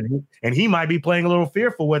he's there. And he might be playing a little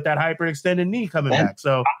fearful with that hyperextended knee coming back.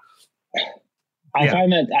 So I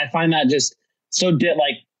find that just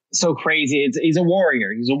so crazy. He's a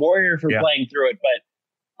warrior. He's a warrior for playing through it. But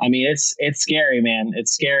I mean, it's scary, man.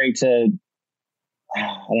 It's scary to, I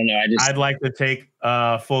don't know. I'd like to take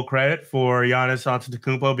full credit for Giannis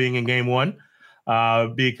Antetokounmpo being in game 1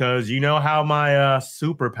 because you know how my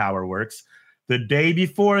superpower works. The day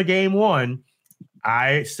before game 1,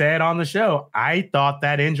 I said on the show, I thought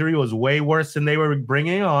that injury was way worse than they were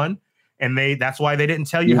bringing on. And that's why they didn't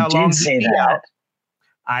tell you how long he's out.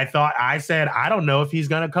 I said, I don't know if he's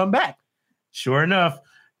going to come back. Sure enough,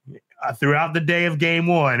 throughout the day of game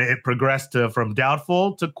 1, it progressed from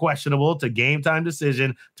doubtful to questionable to game time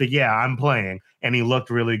decision to, I'm playing. And he looked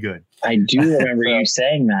really good. I do remember you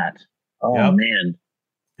saying that. Oh, man.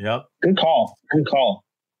 Yep. Good call. I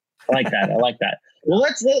like that. Well,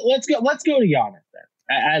 let's go to Giannis then.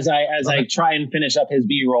 As I try and finish up his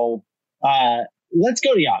B-roll, let's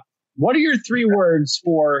go to Giannis. What are your 3 words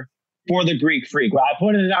for the Greek Freak? Well, I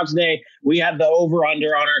put it out today. We have the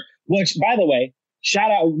over/under on her, which, by the way,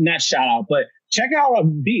 but check out,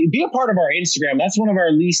 be a part of our Instagram. That's one of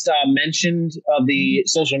our least mentioned of the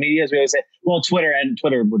social medias. We always say, well, Twitter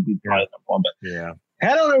would be part of that one, but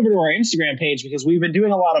head on over to our Instagram page because we've been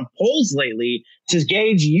doing a lot of polls lately to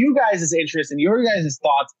gauge you guys' interest and your guys'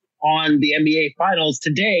 thoughts on the NBA Finals.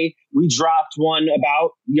 Today, we dropped one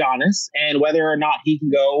about Giannis and whether or not he can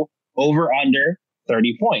go over under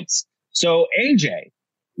 30 points. So, AJ,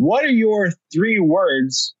 what are your 3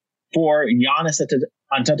 words for Giannis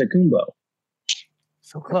Antetokounmpo?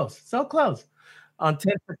 So close.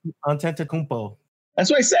 Antetokounmpo. That's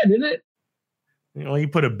what I said, didn't it? You know, you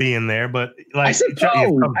put a B in there, but like I said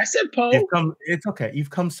Poe. It's okay. You've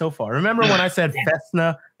come so far. Remember when I said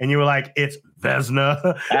Vesna and you were like, it's Vesna?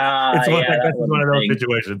 It's one of those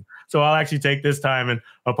situations. So I'll actually take this time and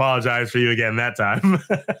apologize for you again that time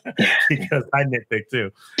because I nitpicked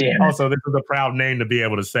too. Also, this is a proud name to be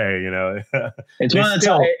able to say, you know. It's one of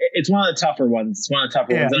the tougher ones.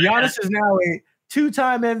 Giannis is now a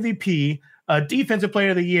 2-time MVP, a defensive player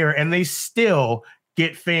of the year, and they still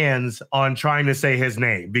get fans on trying to say his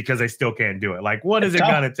name because they still can't do it. Like, what is it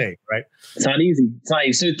going to take, right? It's not easy. So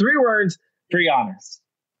 3 words for Giannis.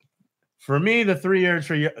 For me, the 3 years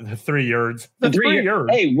for the 3 years. The 3 years.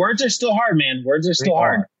 Hey, words are still hard, man. Words are still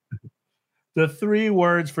hard. The 3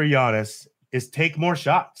 words for Giannis is take more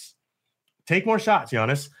shots. Take more shots,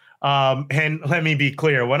 Giannis. And let me be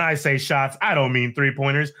clear. When I say shots, I don't mean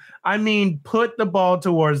 3-pointers. I mean, put the ball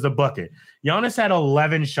towards the bucket. Giannis had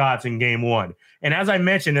 11 shots in game 1. And as I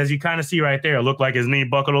mentioned, as you kind of see right there, it looked like his knee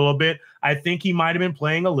buckled a little bit. I think he might have been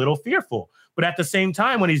playing a little fearful. But at the same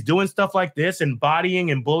time, when he's doing stuff like this and bodying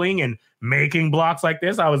and bullying and making blocks like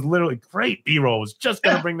this, I was literally great B-roll. Was just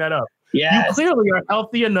going to bring that up. Yes. You clearly are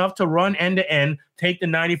healthy enough to run end-to-end, take the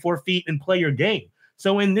 94 feet, and play your game.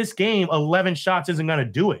 So in this game, 11 shots isn't going to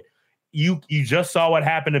do it. You just saw what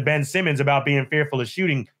happened to Ben Simmons about being fearful of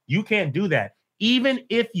shooting. You can't do that. Even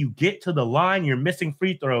if you get to the line, you're missing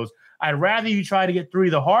free throws. I'd rather you try to get 3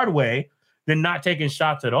 the hard way than not taking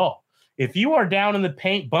shots at all. If you are down in the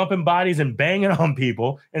paint, bumping bodies and banging on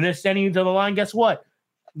people, and they're sending you to the line, guess what?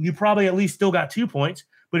 You probably at least still got 2 points.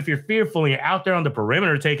 But if you're fearful and you're out there on the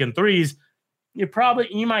perimeter taking threes,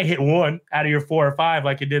 you might hit 1 out of your 4 or 5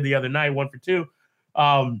 like you did the other night, 1 for 2.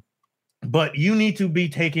 But you need to be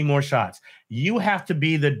taking more shots. You have to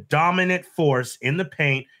be the dominant force in the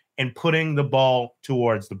paint and putting the ball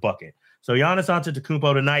towards the bucket. So Giannis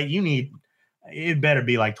Antetokounmpo tonight, it better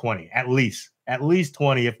be like 20, at least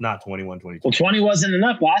 20, if not 21, 22. Well, 20 wasn't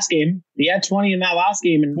enough last game. He had 20 in that last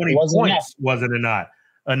game, and 20 it wasn't points wasn't enough.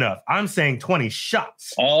 I'm saying 20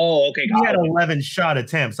 shots. Oh, okay. He had 11 shot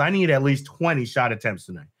attempts. I need at least 20 shot attempts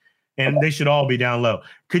tonight, and they should all be down low.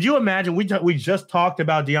 Could you imagine? We just talked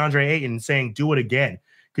about DeAndre Ayton saying, "Do it again."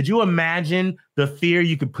 Could you imagine the fear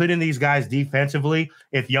you could put in these guys defensively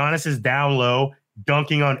if Giannis is down low,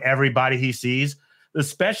 dunking on everybody he sees?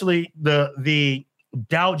 Especially the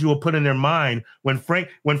doubt you will put in their mind when Frank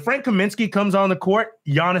Kaminsky comes on the court,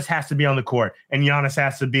 Giannis has to be on the court, and Giannis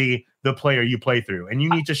has to be the player you play through, and you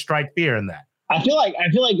need to strike fear in that. I feel like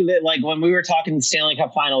that, like when we were talking Stanley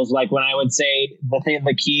Cup Finals, like when I would say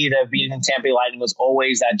the key to beating the Tampa Bay Lightning was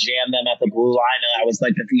always that jam them at the blue line, and that was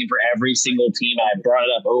like the theme for every single team. I brought it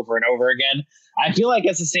up over and over again. I feel like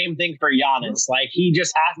it's the same thing for Giannis. Like he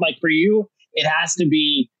just has, like for you, it has to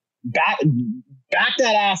be back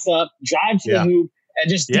that ass up, drive to the hoop, and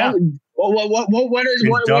just dunk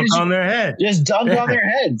on their head. Just dunk on their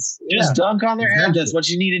heads. Just dunk on their heads. That's what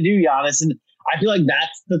you need to do, Giannis. And I feel like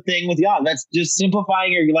that's the thing with Giannis. That's just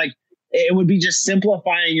simplifying it would be just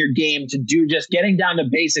simplifying your game to do just getting down to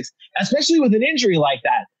basics, especially with an injury like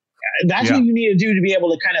that. That's what you need to do to be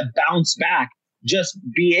able to kind of bounce back. Just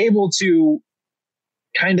be able to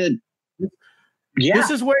kind of,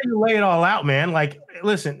 This is where you lay it all out, man. Like,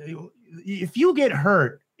 listen, if you get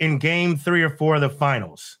hurt in game 3 or 4 of the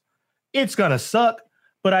finals, it's going to suck,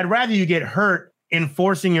 but I'd rather you get hurt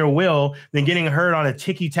enforcing your will than getting hurt on a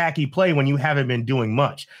ticky-tacky play when you haven't been doing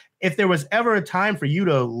much. If there was ever a time for you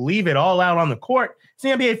to leave it all out on the court, it's the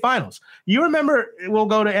NBA Finals. You remember, we'll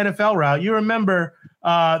go to NFL route, you remember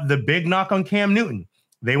the big knock on Cam Newton.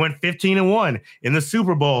 They went 15-1 in the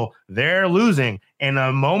Super Bowl. They're losing. And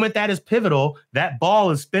the moment that is pivotal, that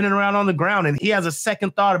ball is spinning around on the ground, and he has a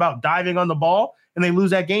second thought about diving on the ball, and they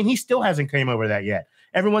lose that game. He still hasn't came over that yet.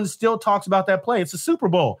 Everyone still talks about that play. It's a Super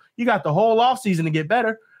Bowl. You got the whole offseason to get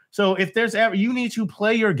better. So if there's ever, you need to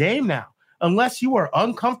play your game now. Unless you are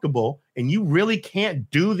uncomfortable and you really can't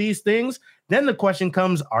do these things, then the question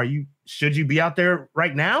comes, should you be out there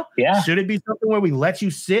right now? Yeah. Should it be something where we let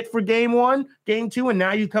you sit for game 1, game 2, and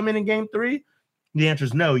now you come in game 3? The answer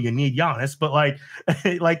is no, you need Giannis. But like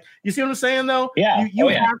you see what I'm saying though? Yeah.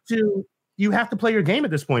 You have to play your game at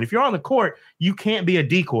this point. If you're on the court, you can't be a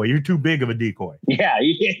decoy. You're too big of a decoy. Yeah,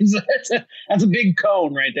 that's a big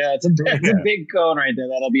cone right there. That's a big cone right there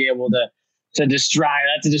that'll be able to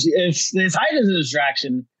distract. It's height is a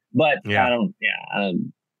distraction, but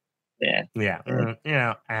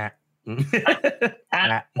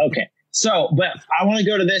okay. So, but I want to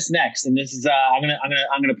go to this next, and this is I'm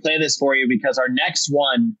gonna play this for you because our next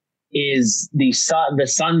one is the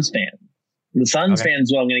Suns fan. The Suns fans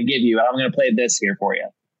is what I'm going to give you. I'm going to play this here for you.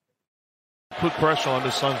 Put pressure on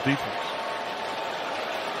the Suns defense.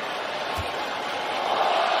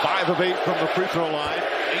 5 of 8 from the free throw line.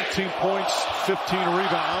 18 points, 15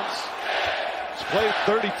 rebounds. He's played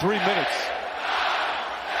 33 minutes.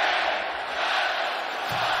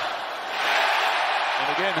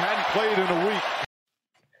 And again, hadn't played in a week.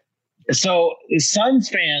 So Suns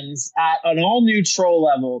fans at an all-new troll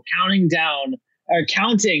level counting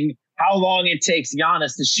how long it takes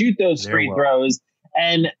Giannis to shoot those free throws.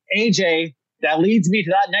 And AJ, that leads me to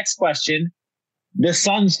that next question. The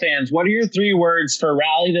Suns fans, what are your 3 words for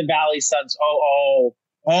Rally the Valley Suns? Oh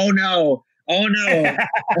no. Way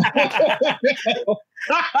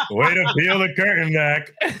to peel the curtain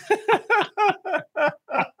back.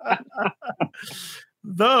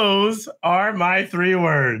 Those are my 3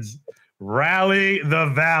 words. Rally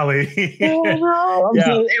the Valley. Oh, no.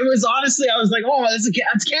 Yeah. It was honestly, I was like, oh, that's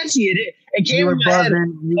catchy. It came in my head.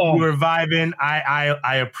 You were vibing.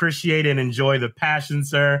 I appreciate and enjoy the passion,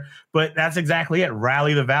 sir. But that's exactly it.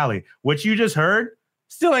 Rally the Valley. What you just heard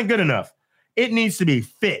still ain't good enough. It needs to be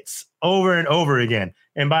fits over and over again.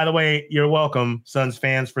 And by the way, you're welcome, Suns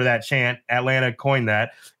fans, for that chant. Atlanta coined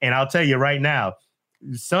that. And I'll tell you right now,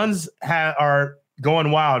 Suns are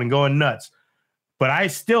going wild and going nuts. But I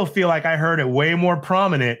still feel like I heard it way more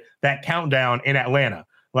prominent, that countdown in Atlanta.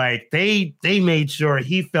 Like they made sure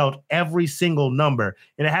he felt every single number.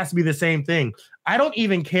 And it has to be the same thing. I don't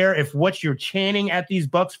even care if what you're chanting at these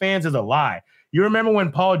Bucks fans is a lie. You remember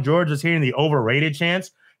when Paul George was hearing the overrated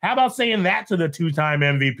chants? How about saying that to the 2-time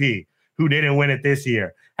MVP who didn't win it this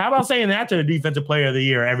year? How about saying that to the defensive player of the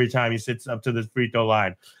year every time he sits up to the free throw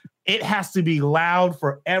line? It has to be loud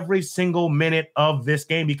for every single minute of this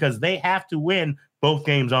game because they have to win both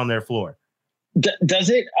games on their floor. Does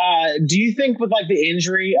it? Do you think with like the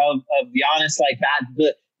injury of Giannis like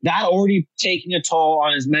that already taking a toll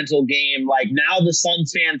on his mental game? Like now the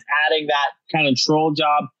Suns fans adding that kind of troll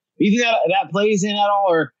job. Do you think that plays in at all?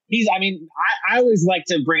 Or I always like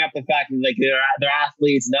to bring up the fact that like they're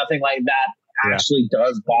athletes, nothing like that actually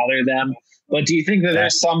does bother them. But do you think that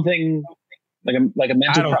there's something like a mental?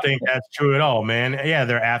 I don't think that's true at all, man. Yeah,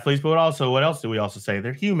 they're athletes, but also what else do we also say?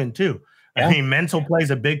 They're human too. Yeah. I mean, mental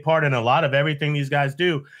plays a big part in a lot of everything these guys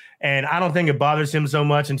do. And I don't think it bothers him so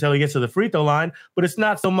much until he gets to the free throw line. But it's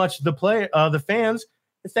not so much the fans.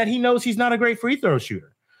 It's that he knows he's not a great free throw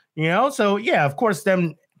shooter. So, yeah, of course,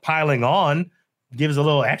 them piling on gives a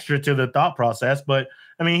little extra to the thought process. But,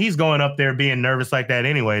 I mean, he's going up there being nervous like that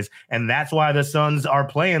anyways. And that's why the Suns are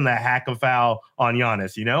playing the hack of foul on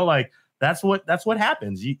Giannis. That's what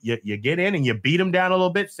happens. You get in and you beat him down a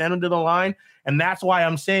little bit, send him to the line. And that's why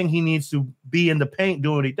I'm saying he needs to be in the paint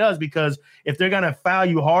doing what he does, because if they're going to foul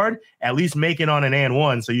you hard, at least make it on an and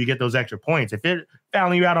one so you get those extra points. If they're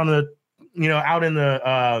fouling you out on the, out in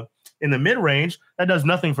the mid range, that does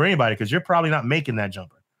nothing for anybody because you're probably not making that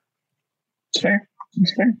jumper. It's fair.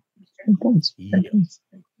 It's fair. Good points. Yeah.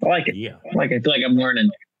 I like it. Yeah. I like it. I feel like I'm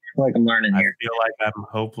learning. Here. I feel like I'm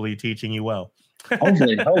hopefully teaching you well.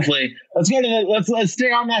 hopefully. Let's go to let's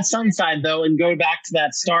stay on that Sun side though, and go back to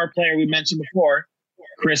that star player we mentioned before,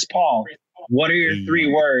 Chris Paul. What are your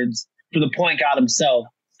 3 words for the point guard himself,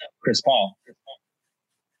 Chris Paul?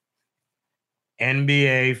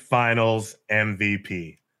 NBA Finals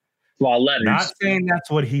MVP. Well, letters. Not saying that's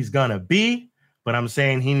what he's gonna be, but I'm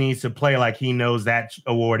saying he needs to play like he knows that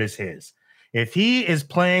award is his. If he is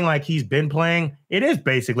playing like he's been playing, it is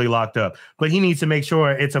basically locked up, but he needs to make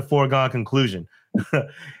sure it's a foregone conclusion.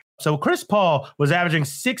 So Chris Paul was averaging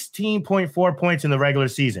 16.4 points in the regular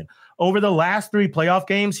season. Over the last 3 playoff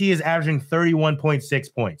games, he is averaging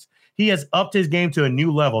 31.6 points. He has upped his game to a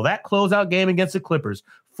new level. That closeout game against the Clippers,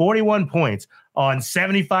 41 points on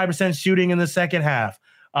 75% shooting in the second half.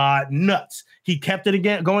 Nuts. He kept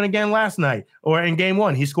it going again last night, or in game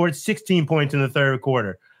 1. He scored 16 points in the third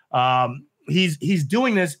quarter. He's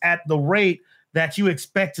doing this at the rate that you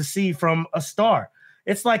expect to see from a star.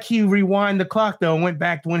 It's like he rewind the clock, though, and went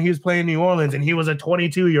back to when he was playing New Orleans and he was a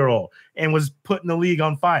 22-year-old and was putting the league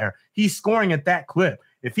on fire. He's scoring at that clip.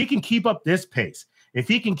 If he can keep up this pace, if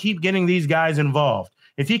he can keep getting these guys involved,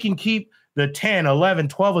 if he can keep the 10, 11,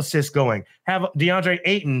 12 assists going, have DeAndre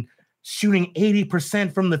Ayton shooting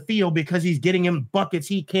 80% from the field because he's getting him buckets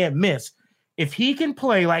he can't miss. If he can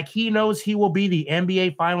play like he knows he will be the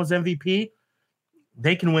NBA Finals MVP,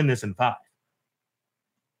 they can win this in 5.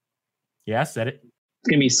 Yeah, I said it. It's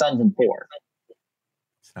going to be Suns in 4.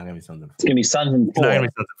 It's not going to be Suns in 4. It's going to be Suns in 4. It's not going to be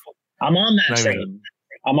Suns in 4. I'm on that train.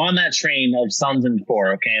 I'm on that train of Suns in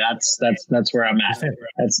 4. Okay, that's where I'm at.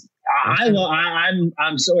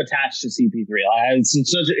 I'm so attached to CP3.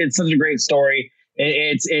 It's such a great story.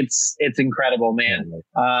 It's incredible, man.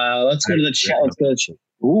 Let's go to the chat. Let's go to the chat.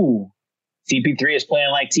 Ooh. CP3 is playing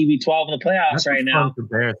like TB12 in the playoffs right now.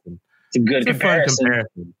 Comparison. It's a good comparison.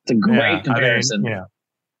 It's a great comparison.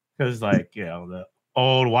 Because the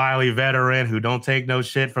old wily veteran who don't take no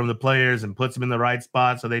shit from the players and puts them in the right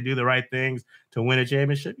spot so they do the right things to win a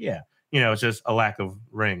championship. Yeah, it's just a lack of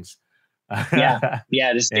rings. Just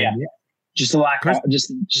a lack of, just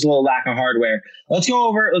a little lack of hardware. Let's go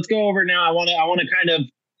over now. I want to kind of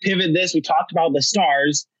pivot this. We talked about the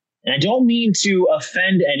stars. And I don't mean to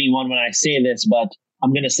offend anyone when I say this, but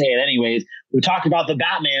I'm going to say it anyways. We talked about the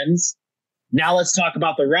Batmans. Now let's talk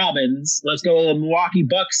about the Robins. Let's go to the Milwaukee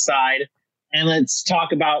Bucks side, and let's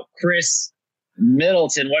talk about Chris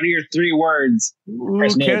Middleton. What are your 3 words?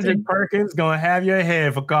 Chris Middleton. Kendrick Perkins going to have your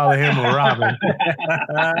head for calling him a Robin.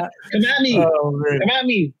 Come at me. Come at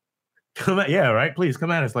me. Yeah, right? Please,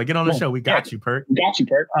 come at us. Get on the show. We got you, Perk. We got you,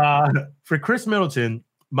 Perk. For Chris Middleton,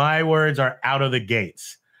 my words are out of the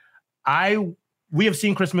gates. We have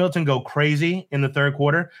seen Chris Middleton go crazy in the third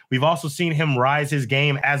quarter. We've also seen him rise his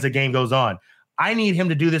game as the game goes on. I need him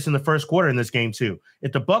to do this in the first quarter in this game too.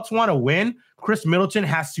 If the Bucks want to win, Chris Middleton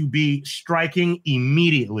has to be striking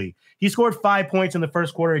immediately. He scored 5 points in the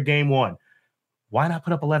first quarter of game 1. Why not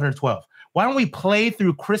put up 11 or 12? Why don't we play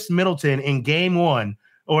through Chris Middleton in game 1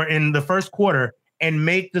 or in the first quarter and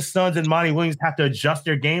make the Suns and Monty Williams have to adjust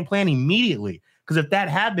their game plan immediately? Because if that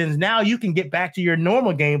happens, now you can get back to your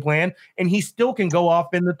normal game plan, and he still can go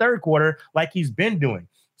off in the third quarter like he's been doing.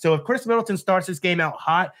 So if Chris Middleton starts this game out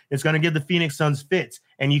hot, it's going to give the Phoenix Suns fits,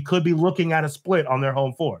 and you could be looking at a split on their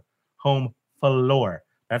home floor.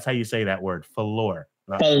 That's how you say that word, Falor.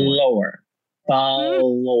 Falor.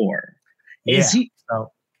 Is he?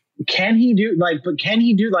 So, can he do like?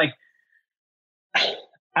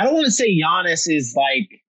 I don't want to say Giannis is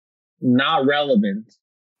like not relevant,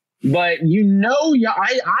 but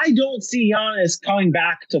I don't see Giannis coming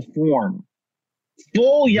back to form,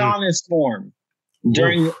 full Giannis form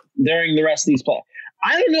during the rest of these plays.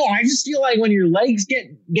 I don't know. I just feel like when your legs get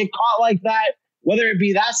caught like that, whether it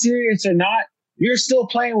be that serious or not, you're still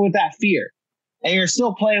playing with that fear, and you're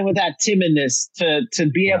still playing with that timidness to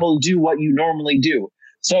be able to do what you normally do.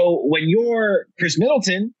 So when you're Chris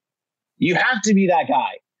Middleton, you have to be that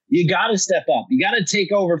guy. You got to step up. You got to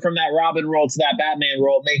take over from that Robin role to that Batman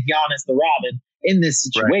role, make Giannis the Robin in this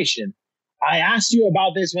situation. Right. I asked you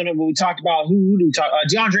about this when we talked about who do we talk?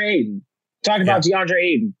 DeAndre Ayton. Talking about DeAndre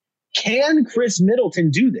Ayton. Can Chris Middleton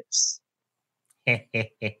do this? I'm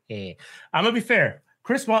gonna be fair.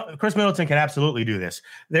 Chris Middleton can absolutely do this.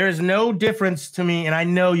 There is no difference to me, and I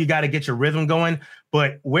know you got to get your rhythm going,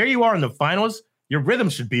 but where you are in the finals, your rhythm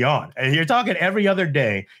should be on. And you're talking every other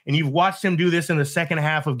day, and you've watched him do this in the second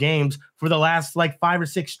half of games for the last like 5 or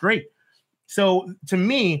 6 straight. So to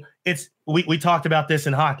me, we talked about this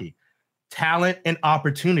in hockey. Talent and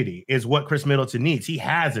opportunity is what Chris Middleton needs. He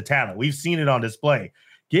has the talent. We've seen it on display.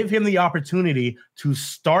 Give him the opportunity to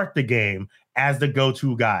start the game as the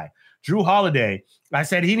go-to guy. Jrue Holiday, I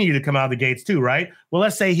said he needed to come out of the gates too, right? Well,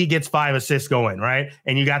 let's say he gets 5 assists going, right?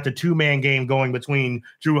 And you got the 2-man game going between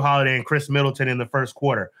Jrue Holiday and Chris Middleton in the first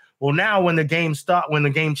quarter. Well, now when the game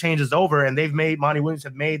changes over and Monty Williams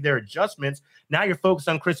have made their adjustments, now you're focused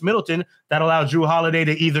on Chris Middleton. That allows Jrue Holiday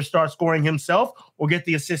to either start scoring himself or get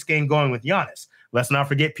the assist game going with Giannis. Let's not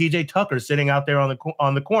forget PJ Tucker sitting out there on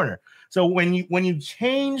the corner. So when you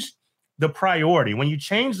change the priority, when you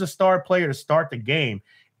change the star player to start the game,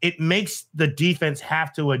 it makes the defense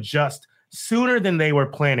have to adjust sooner than they were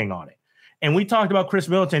planning on it. And we talked about Chris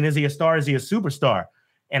Middleton. Is he a star? Is he a superstar?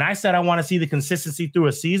 And I said I want to see the consistency through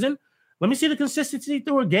a season. Let me see the consistency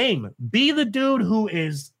through a game. Be the dude who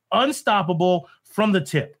is unstoppable from the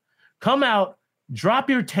tip. Come out, drop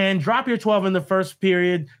your 10, drop your 12 in the first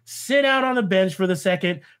period, sit out on the bench for the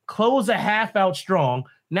second, close a half out strong.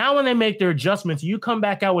 Now when they make their adjustments, you come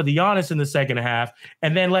back out with Giannis in the second half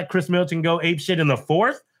and then let Chris Middleton go ape shit in the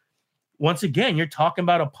fourth. Once again, you're talking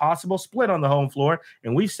about a possible split on the home floor.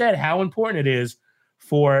 And we've said how important it is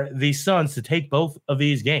for the Suns to take both of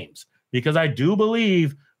these games, because I do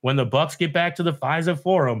believe when the Bucks get back to the Fiserv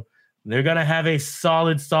Forum, they're going to have a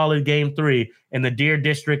solid game 3, and the Deer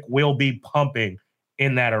District will be pumping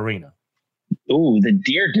in that arena. Ooh, the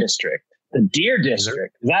Deer District. The Deer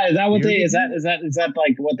District. Is that what they is that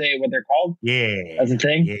like what they're called? Yeah. That's a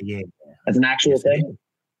thing? Yeah. That's an actual thing?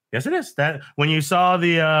 Yes, it is. That when you saw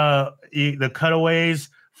the cutaways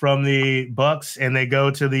from the Bucks and they go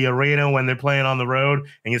to the arena when they're playing on the road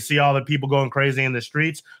and you see all the people going crazy in the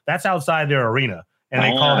streets, that's outside their arena. And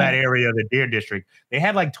they call that area the Deer District. They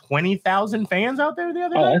had like 20,000 fans out there the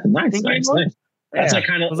other day. Oh, that's nice. That's like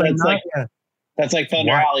kind of that's like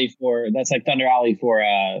Thunder Alley for Tampa.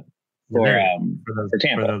 For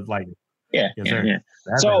the Lightning. Yeah. Yes, sir. Yeah.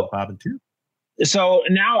 That's popping too. So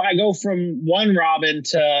now I go from one Robin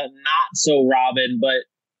to not so Robin, but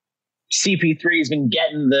CP3 has been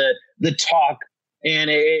getting the talk, and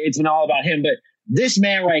it's been all about him. But this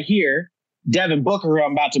man right here, Devin Booker, who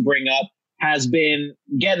I'm about to bring up, has been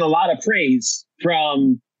getting a lot of praise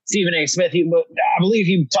from Stephen A. Smith. I believe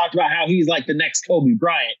he talked about how he's like the next Kobe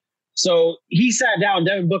Bryant. So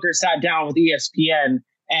Devin Booker sat down with ESPN,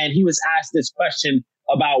 and he was asked this question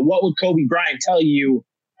about what would Kobe Bryant tell you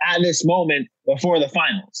at this moment before the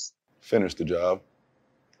finals. Finish the job.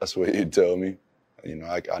 That's what he'd tell me.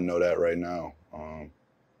 I know that right now.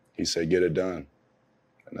 He said, get it done.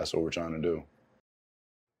 And that's what we're trying to do.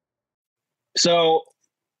 So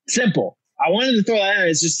simple. I wanted to throw that in.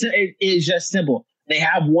 It is just simple. They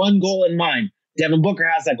have one goal in mind. Devin Booker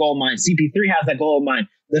has that goal in mind. CP3 has that goal in mind.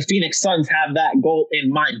 The Phoenix Suns have that goal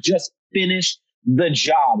in mind. Just finish the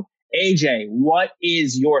job. AJ, what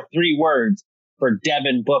is your 3 words for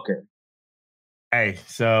Devin Booker? Hey,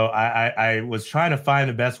 so I was trying to find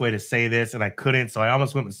the best way to say this, and I couldn't, so I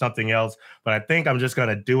almost went with something else. But I think I'm just going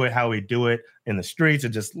to do it how we do it in the streets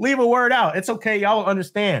and just leave a word out. It's okay. Y'all will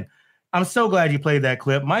understand. I'm so glad you played that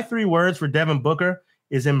clip. My 3 words for Devin Booker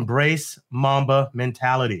is embrace Mamba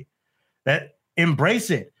mentality. That embrace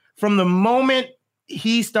it. From the moment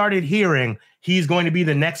he started hearing he's going to be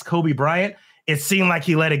the next Kobe Bryant, it seemed like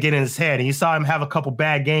he let it get in his head. And you saw him have a couple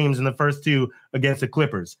bad games in the first 2 against the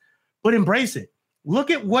Clippers. But embrace it.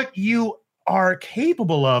 Look at what you are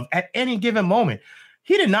capable of at any given moment.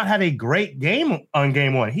 He did not have a great game on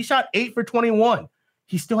game 1. He shot 8 for 21.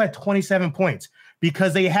 he still had 27 points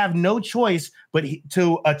because they have no choice but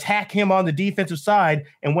to attack him on the defensive side.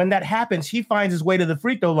 And when that happens, he finds his way to the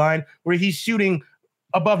free throw line where he's shooting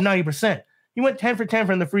above 90%. He went 10 for 10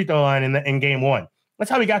 from the free throw line in game 1.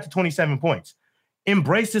 That's how he got to 27 points.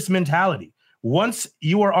 Embrace this mentality. Once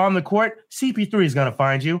you are on the court, CP3 is going to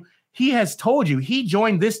find you. He has told you he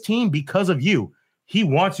joined this team because of you. He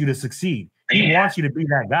wants you to succeed. He wants you to be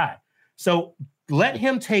that guy. So let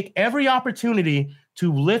him take every opportunity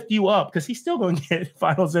to lift you up because he's still going to get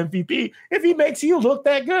Finals MVP if he makes you look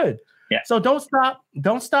that good. Yeah. So don't stop.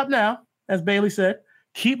 Don't stop now, as Bailey said.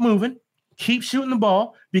 Keep moving. Keep shooting the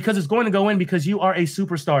ball because it's going to go in because you are a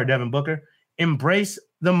superstar, Devin Booker. Embrace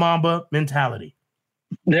the Mamba mentality.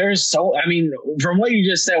 From what you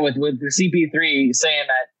just said with the CP3 saying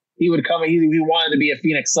that he would come, he wanted to be a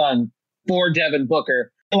Phoenix Sun for Devin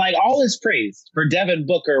Booker. Like all this praise for Devin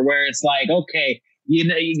Booker, where it's like, okay,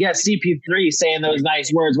 you get CP3 saying those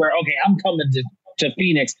nice words where, okay, I'm coming to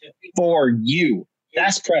Phoenix for you.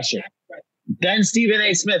 That's pressure. Then Stephen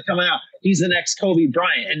A. Smith coming out. He's the next Kobe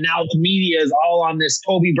Bryant. And now the media is all on this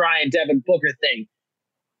Kobe Bryant, Devin Booker thing.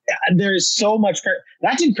 There's so much.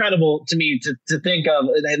 That's incredible to me to think of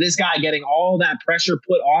this guy getting all that pressure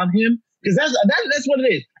put on him. Because that's what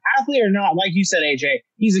it is. Athlete or not, like you said, AJ,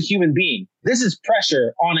 he's a human being. This is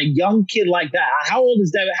pressure on a young kid like that. How old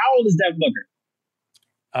is Devin Booker?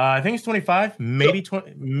 I think he's 25, maybe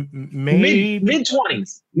 20,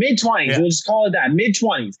 mid-20s. Yeah. We'll just call it that,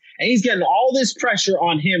 mid-20s. And he's getting all this pressure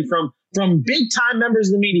on him from big-time members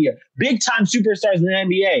of the media, big-time superstars in the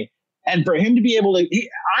NBA. And for him to be able to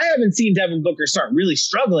I haven't seen Devin Booker start really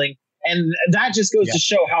struggling. And that just goes to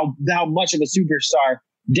show how much of a superstar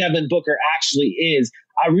Devin Booker actually is.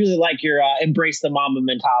 I really like your embrace the Mamba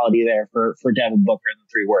mentality there for Devin Booker in the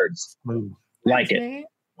 3 words. Like it.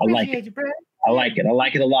 I like it. I like it. I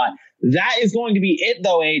like it a lot. That is going to be it,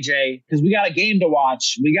 though, AJ, because we got a game to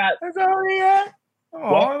watch. That's already it.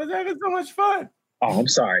 I was having so much fun. Oh, I'm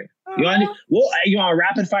sorry. You want to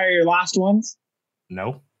rapid fire your last ones?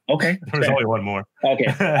 No. Okay. There's only one more.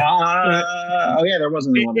 Okay. There was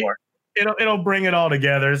only one more. It'll bring it all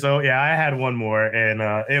together. So yeah, I had one more, and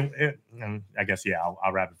I guess I'll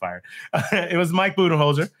rapid fire. It was Mike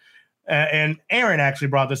Budenholzer, and Aaron actually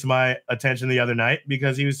brought this to my attention the other night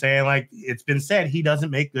because he was saying like it's been said he doesn't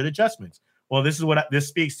make good adjustments. Well, this is what this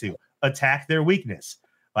speaks to: attack their weakness.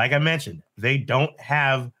 Like I mentioned, they don't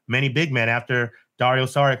have many big men after Dario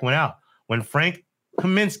Saric went out. When Frank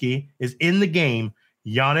Kaminsky is in the game,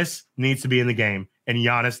 Giannis needs to be in the game, and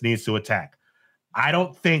Giannis needs to attack. I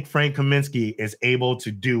don't think Frank Kaminsky is able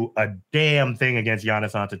to do a damn thing against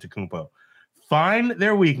Giannis Antetokounmpo. Find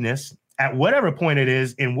their weakness at whatever point it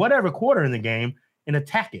is in whatever quarter in the game and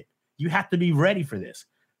attack it. You have to be ready for this.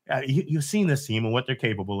 You've seen this team and what they're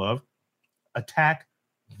capable of. Attack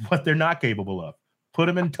what they're not capable of. Put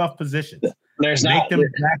them in tough positions. Make them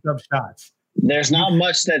back up shots. There's not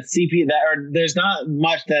much that there's not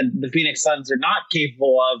much that the Phoenix Suns are not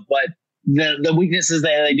capable of, but the weaknesses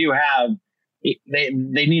that they do have,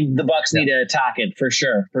 the Bucks need to attack it for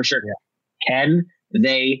sure. Yeah. Can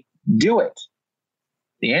they do it?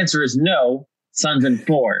 The answer is no. Suns in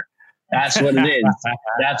 4. That's what it is.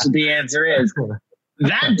 That's what the answer is.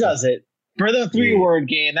 That does it for the 3-word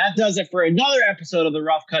game. That does it for another episode of the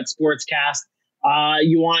Rough Cut Sportscast.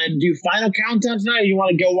 You want to do final countdown tonight, or you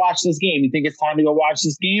want to go watch this game? You think it's time to go watch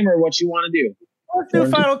this game, or what you want to do? Let's do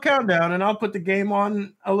final countdown, and I'll put the game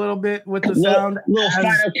on a little bit with the sound. Little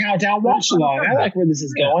final countdown watch along. I like where this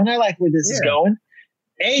is going.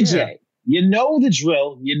 AJ, you know the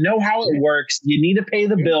drill. You know how it works. You need to pay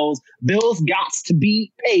the bills. Bills gots to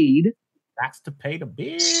be paid. That's to pay the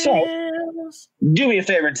bills. So, do me a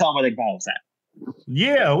favor and tell them where they can follow us at.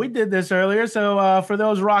 Yeah, we did this earlier. So for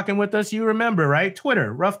those rocking with us, you remember, right?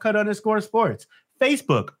 Twitter, roughcut_sports.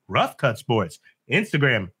 Facebook, Rough Cut Sports.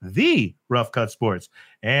 Instagram, The Rough Cut Sports.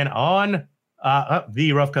 And on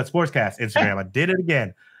The Rough Cut Sportscast Instagram. I did it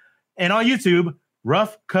again. And on YouTube,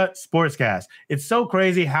 Rough Cut Sportscast. It's so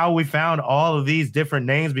crazy how we found all of these different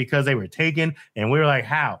names because they were taken. And we were like,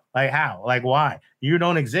 how? Like, why? You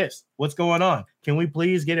don't exist. What's going on? Can we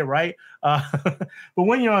please get it right? But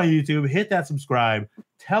when you're on YouTube, hit that subscribe.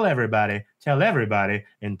 Tell everybody,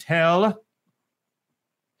 and tell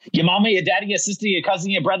your mama, your daddy, your sister, your cousin,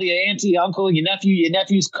 your brother, your auntie, your uncle, your nephew, your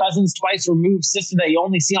nephew's cousin's twice removed sister that you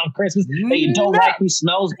only see on Christmas, that you don't like, who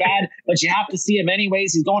smells bad, but you have to see him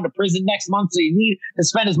anyways. He's going to prison next month, so you need to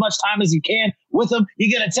spend as much time as you can with him.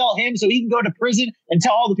 You're going to tell him so he can go to prison and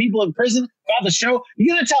tell all the people in prison about the show,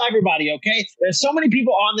 you're going to tell everybody, okay? There's so many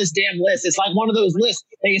people on this damn list. It's like one of those lists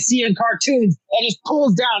that you see in cartoons that just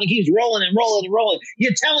pulls down and keeps rolling and rolling and rolling.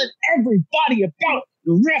 You're telling everybody about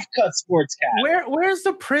the Rough Cut Sportscast. Where's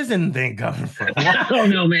the prison thing coming from? I don't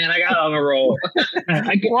know, man. I got on a roll.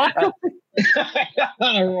 I got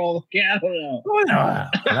on a roll. I don't know.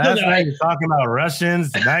 Last night you're talking about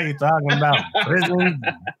Russians. Now you're talking about prison.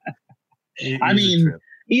 I mean,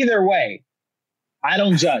 either way, I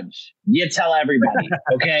don't judge. You tell everybody,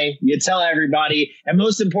 okay? You tell everybody. And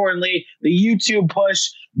most importantly, the YouTube push,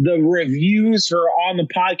 the reviews for on the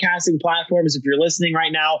podcasting platforms. If you're listening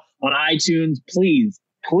right now on iTunes, please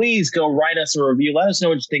go write us a review. Let us know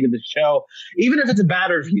what you think of the show. Even if it's a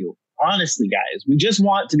bad review, honestly, guys, we just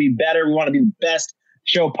want to be better. We want to be the best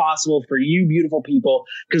show possible for you beautiful people,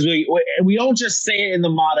 because we don't just say it in the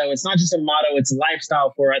motto. It's not just a motto. It's a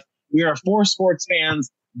lifestyle for us. We are for sports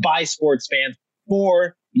fans, by sports fans,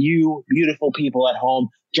 for you beautiful people at home.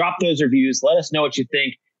 Drop those reviews. Let us know what you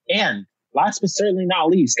think. And last but certainly not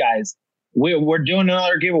least, guys, we're doing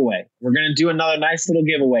another giveaway. We're going to do another nice little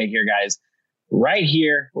giveaway here, guys. Right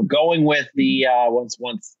here, we're going with the once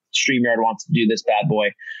StreamYard wants to do this bad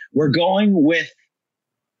boy, we're going with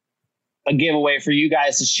a giveaway for you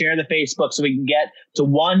guys to share the Facebook so we can get to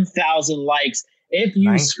 1,000 likes. If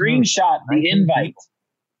you screenshot the invite,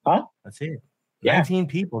 That's it. Yeah. 19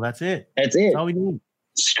 people. That's it. That's it. That's all we need.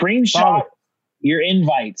 Screenshot your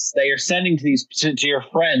invites that you're sending to these to your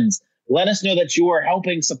friends. Let us know that you are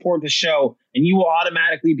helping support the show, and you will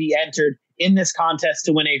automatically be entered in this contest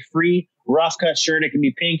to win a free Rough Cut shirt. It can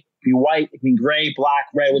be pink, it can be white, it can be gray, black,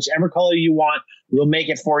 red, whichever color you want. We'll make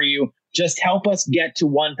it for you. Just help us get to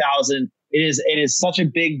 1,000. It is such a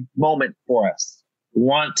big moment for us. We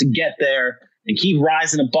want to get there and keep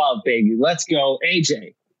rising above, baby. Let's go,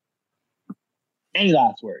 AJ. Any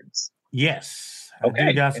last words? Yes. Okay.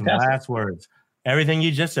 I got some last words. Everything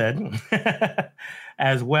you just said,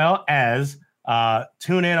 as well as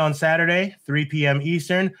tune in on Saturday, 3 p.m.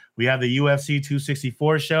 Eastern. We have the UFC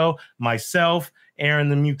 264 show. Myself, Aaron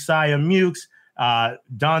the Muxiah Mukes,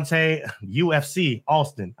 Dante, UFC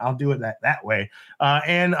Austin. I'll do it that way.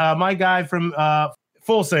 And my guy from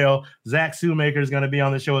Full Sail, Zach Shoemaker, is going to be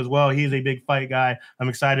on the show as well. He's a big fight guy. I'm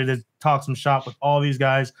excited to talk some shop with all these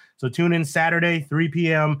guys. So tune in Saturday, 3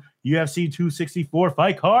 p.m. UFC 264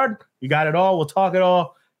 Fight Card. You got it all. We'll talk it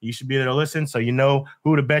all. You should be there to listen so you know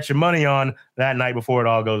who to bet your money on that night before it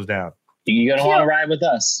all goes down. You're gonna want to ride with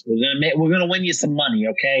us. We're gonna win you some money,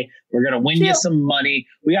 okay? We're gonna win you some money.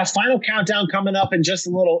 We got final countdown coming up in just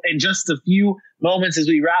a few moments as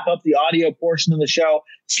we wrap up the audio portion of the show.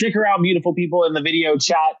 Stick around, beautiful people, in the video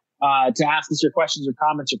chat to ask us your questions or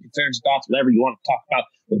comments or concerns, thoughts, whatever you want to talk about.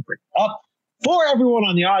 We'll bring it up. For everyone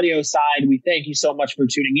on the audio side, we thank you so much for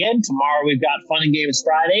tuning in. Tomorrow we've got Fun and Games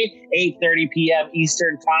Friday, 8:30 p.m.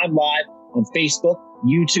 Eastern Time, live on Facebook,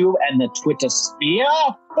 YouTube, and the Twitter sphere.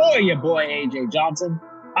 For your boy, AJ Johnson,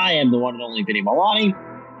 I am the one and only Vinny Milani.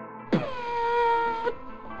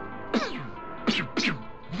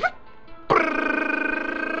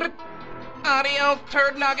 Adios,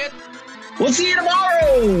 turd nugget. We'll see you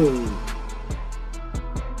tomorrow.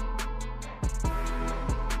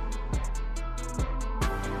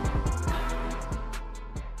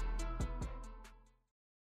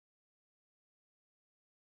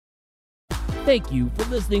 Thank you for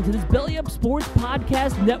listening to this Belly Up Sports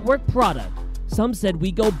Podcast Network product. Some said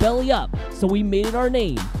we go belly up, so we made it our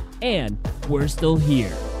name, and we're still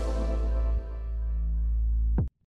here.